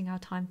from wasting our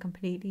time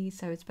completely,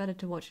 so it's better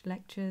to watch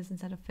lectures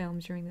instead of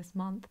films during this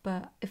month.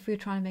 But if we're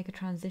trying to make a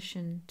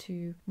transition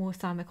to more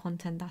Islamic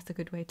content, that's a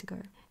good way to go.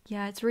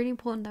 Yeah, it's really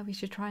important that we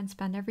should try and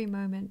spend every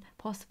moment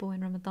possible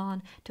in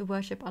Ramadan to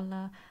worship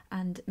Allah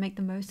and make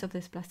the most of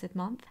this blessed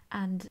month.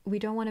 And we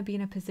don't want to be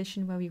in a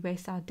position where we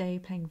waste our day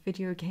playing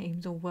video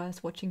games or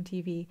worse, watching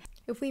TV.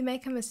 If we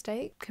make a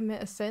mistake,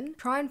 commit a sin,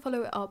 try and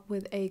follow it up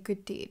with a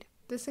good deed.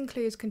 This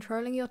includes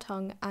controlling your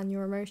tongue and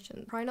your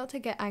emotions. Try not to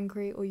get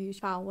angry or use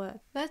foul words.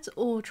 Let's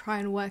all try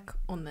and work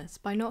on this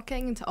by not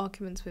getting into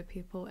arguments with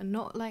people and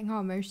not letting our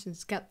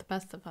emotions get the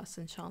best of us,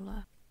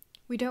 inshallah.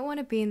 We don't want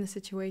to be in the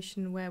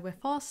situation where we're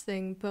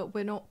fasting, but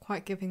we're not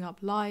quite giving up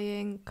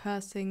lying,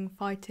 cursing,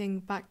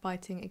 fighting,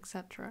 backbiting,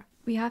 etc.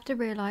 We have to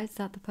realize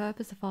that the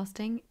purpose of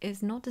fasting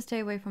is not to stay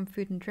away from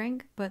food and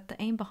drink, but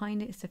the aim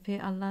behind it is to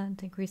fear Allah and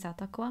to increase our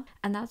taqwa.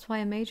 And that's why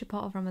a major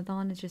part of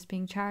Ramadan is just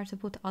being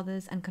charitable to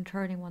others and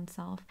controlling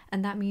oneself.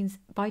 And that means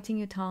biting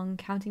your tongue,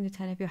 counting to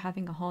 10 if you're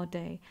having a hard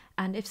day.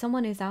 And if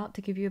someone is out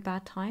to give you a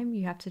bad time,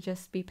 you have to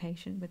just be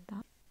patient with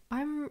that.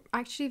 I'm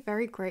actually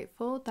very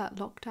grateful that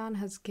lockdown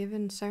has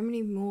given so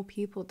many more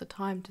people the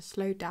time to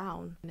slow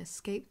down and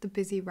escape the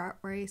busy rat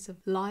race of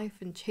life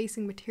and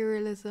chasing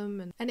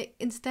materialism, and it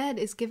instead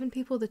is given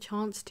people the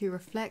chance to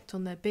reflect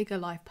on their bigger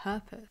life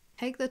purpose.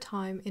 Take the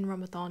time in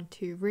Ramadan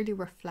to really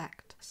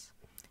reflect.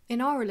 In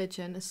our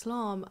religion,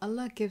 Islam,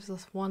 Allah gives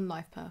us one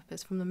life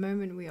purpose from the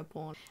moment we are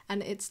born,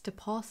 and it's to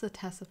pass the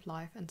test of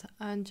life and to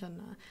earn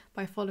Jannah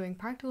by following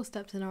practical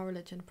steps in our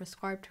religion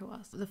prescribed to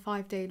us. The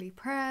 5 daily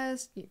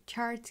prayers,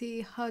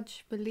 charity,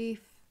 Hajj,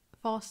 belief,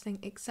 fasting,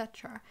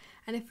 etc.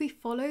 And if we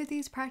follow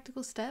these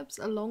practical steps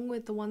along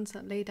with the ones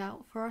that laid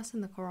out for us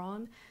in the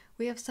Quran,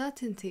 we have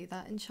certainty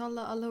that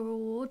inshallah Allah will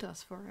reward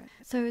us for it.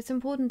 So it's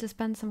important to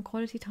spend some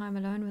quality time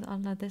alone with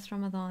Allah this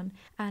Ramadan,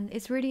 and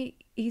it's really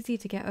easy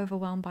to get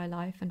overwhelmed by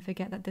life and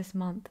forget that this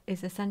month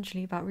is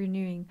essentially about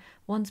renewing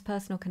one's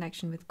personal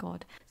connection with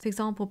God. For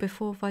example,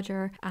 before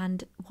Fajr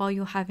and while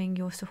you're having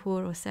your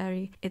suhoor or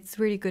sehri, it's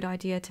a really good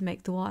idea to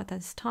make dua at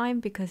this time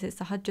because it's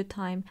the Hajj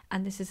time,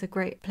 and this is a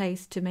great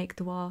place to make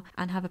dua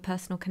and have a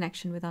personal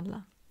connection with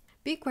Allah.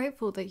 Be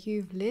grateful that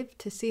you've lived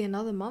to see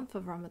another month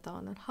of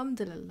Ramadan,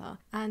 alhamdulillah,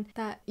 and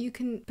that you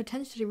can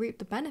potentially reap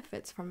the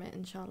benefits from it,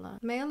 inshallah.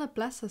 May Allah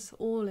bless us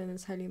all in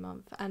this holy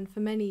month and for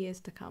many years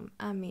to come.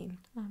 Ameen.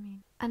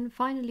 Ameen. And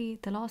finally,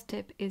 the last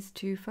tip is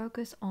to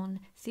focus on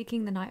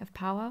seeking the night of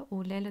power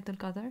or Laylatul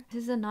Qadr.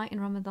 This is a night in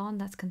Ramadan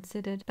that's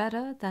considered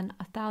better than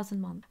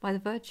 1,000 months by the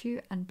virtue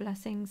and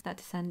blessings that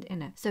descend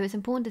in it. So it's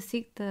important to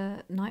seek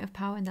the night of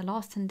power in the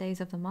last 10 days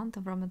of the month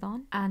of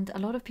Ramadan. And a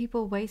lot of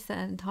people waste their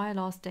entire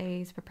last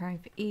days preparing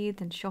for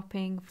Eid and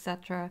shopping,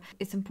 etc.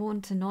 It's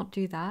important to not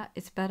do that.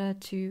 It's better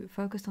to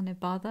focus on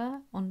ibadah,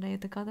 on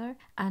Laylatul Qadr.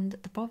 And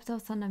the Prophet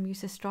ﷺ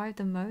used to strive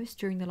the most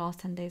during the last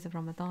 10 days of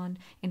Ramadan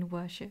in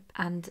worship.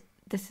 And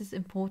this is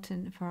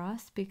important for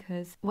us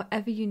because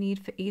whatever you need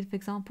for Eid, for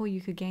example,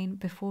 you could gain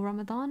before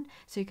Ramadan,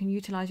 so you can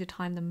utilize your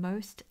time the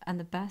most and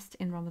the best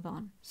in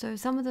Ramadan. So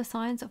some of the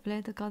signs of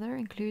Laylatul Qadr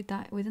include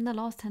that within the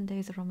last 10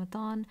 days of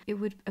Ramadan, it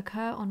would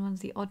occur on one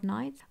of the odd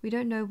nights. We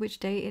don't know which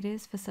day it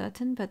is for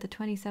certain, but the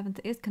 27th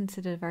is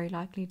considered a very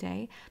likely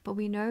day. But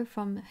we know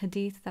from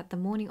hadith that the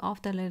morning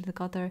after Laylatul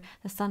Qadr,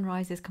 the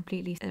sunrise is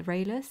completely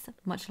rayless,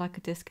 much like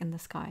a disc in the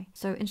sky.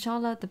 So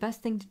inshallah, the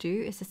best thing to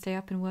do is to stay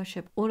up and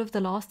worship all of the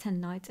last 10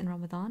 nights in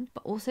Ramadan,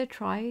 but also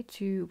try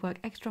to work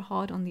extra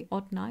hard on the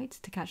odd nights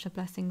to catch the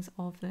blessings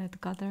of the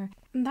Qadr.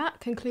 And that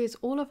concludes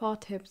all of our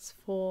tips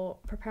for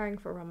preparing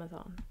for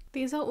Ramadan.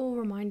 These are all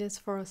reminders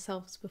for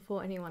ourselves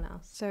before anyone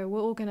else, so we're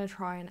all going to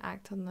try and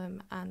act on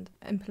them and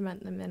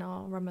implement them in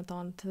our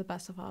Ramadan to the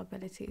best of our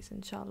abilities,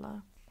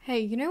 inshallah. Hey,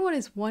 you know what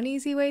is one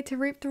easy way to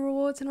reap the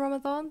rewards in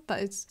Ramadan?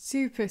 That is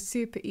super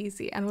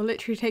easy and will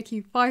literally take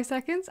you 5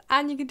 seconds,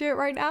 and you can do it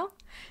right now.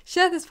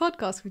 Share this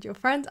podcast with your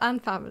friends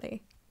and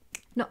family.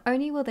 Not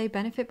only will they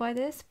benefit by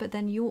this, but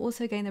then you'll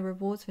also gain the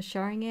rewards for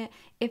sharing it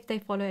if they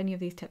follow any of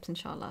these tips,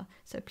 inshallah.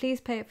 So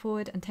please pay it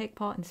forward and take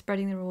part in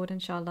spreading the reward,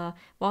 inshallah,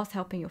 whilst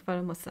helping your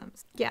fellow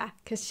Muslims. Yeah,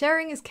 because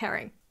sharing is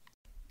caring.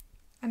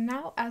 And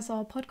now, as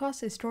our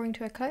podcast is drawing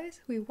to a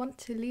close, we want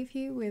to leave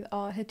you with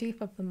our hadith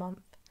of the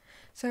month.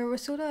 So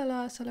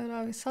Rasulullah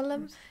sallallahu alaihi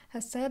wasallam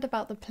has said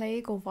about the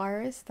plague or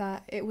virus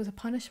that it was a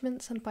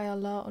punishment sent by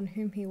Allah on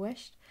whom He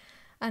wished,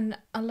 and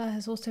Allah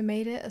has also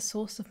made it a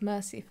source of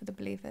mercy for the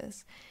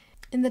believers.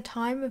 In the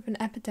time of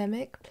an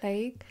epidemic,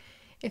 plague,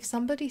 if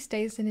somebody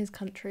stays in his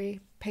country,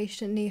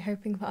 patiently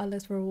hoping for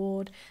Allah's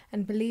reward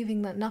and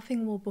believing that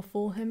nothing will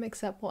befall him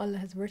except what Allah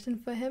has written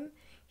for him,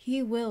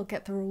 he will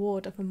get the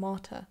reward of a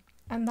martyr.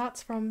 And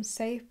that's from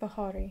Sahih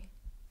Bukhari.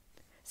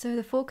 So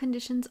the 4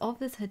 conditions of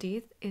this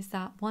hadith is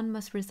that one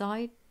must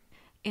reside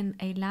in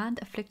a land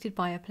afflicted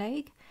by a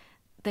plague.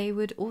 They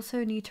would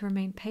also need to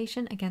remain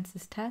patient against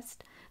this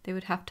test. They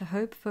would have to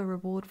hope for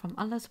reward from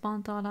Allah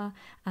subhanahu wa ta'ala.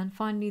 And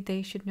finally,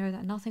 they should know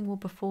that nothing will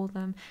befall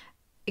them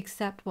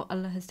except what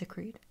Allah has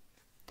decreed.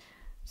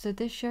 So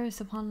this shows,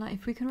 subhanAllah,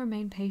 if we can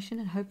remain patient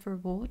and hope for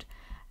reward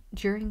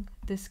during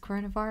this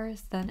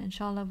coronavirus, then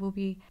inshallah we'll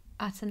be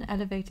at an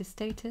elevated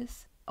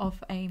status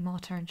of a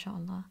martyr,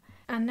 inshallah.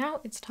 And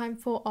now it's time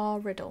for our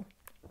riddle.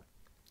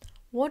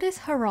 What is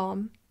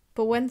haram,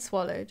 but when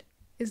swallowed,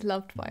 is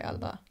loved by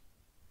Allah?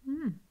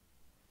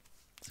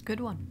 It's a good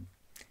one.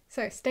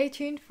 So stay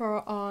tuned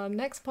for our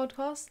next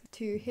podcast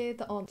to hear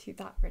the answer to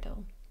that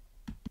riddle.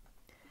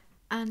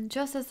 And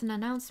just as an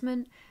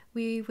announcement,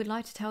 we would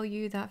like to tell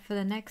you that for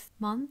the next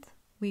month,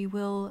 we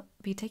will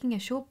be taking a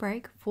short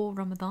break for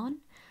Ramadan,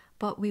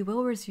 but we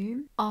will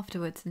resume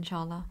afterwards,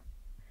 inshallah.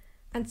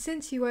 And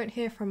since you won't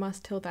hear from us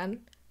till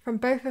then, from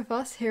both of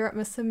us here at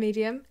Muslim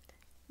Medium,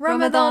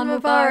 Ramadan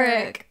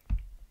Mubarak!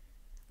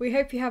 We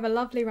hope you have a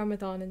lovely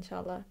Ramadan,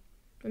 inshallah.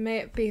 And may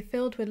it be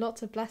filled with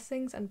lots of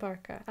blessings and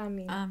barakah.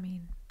 Ameen.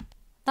 Ameen.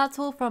 That's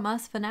all from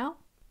us for now.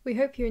 We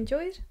hope you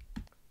enjoyed.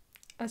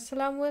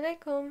 Assalamu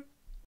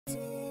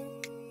alaikum.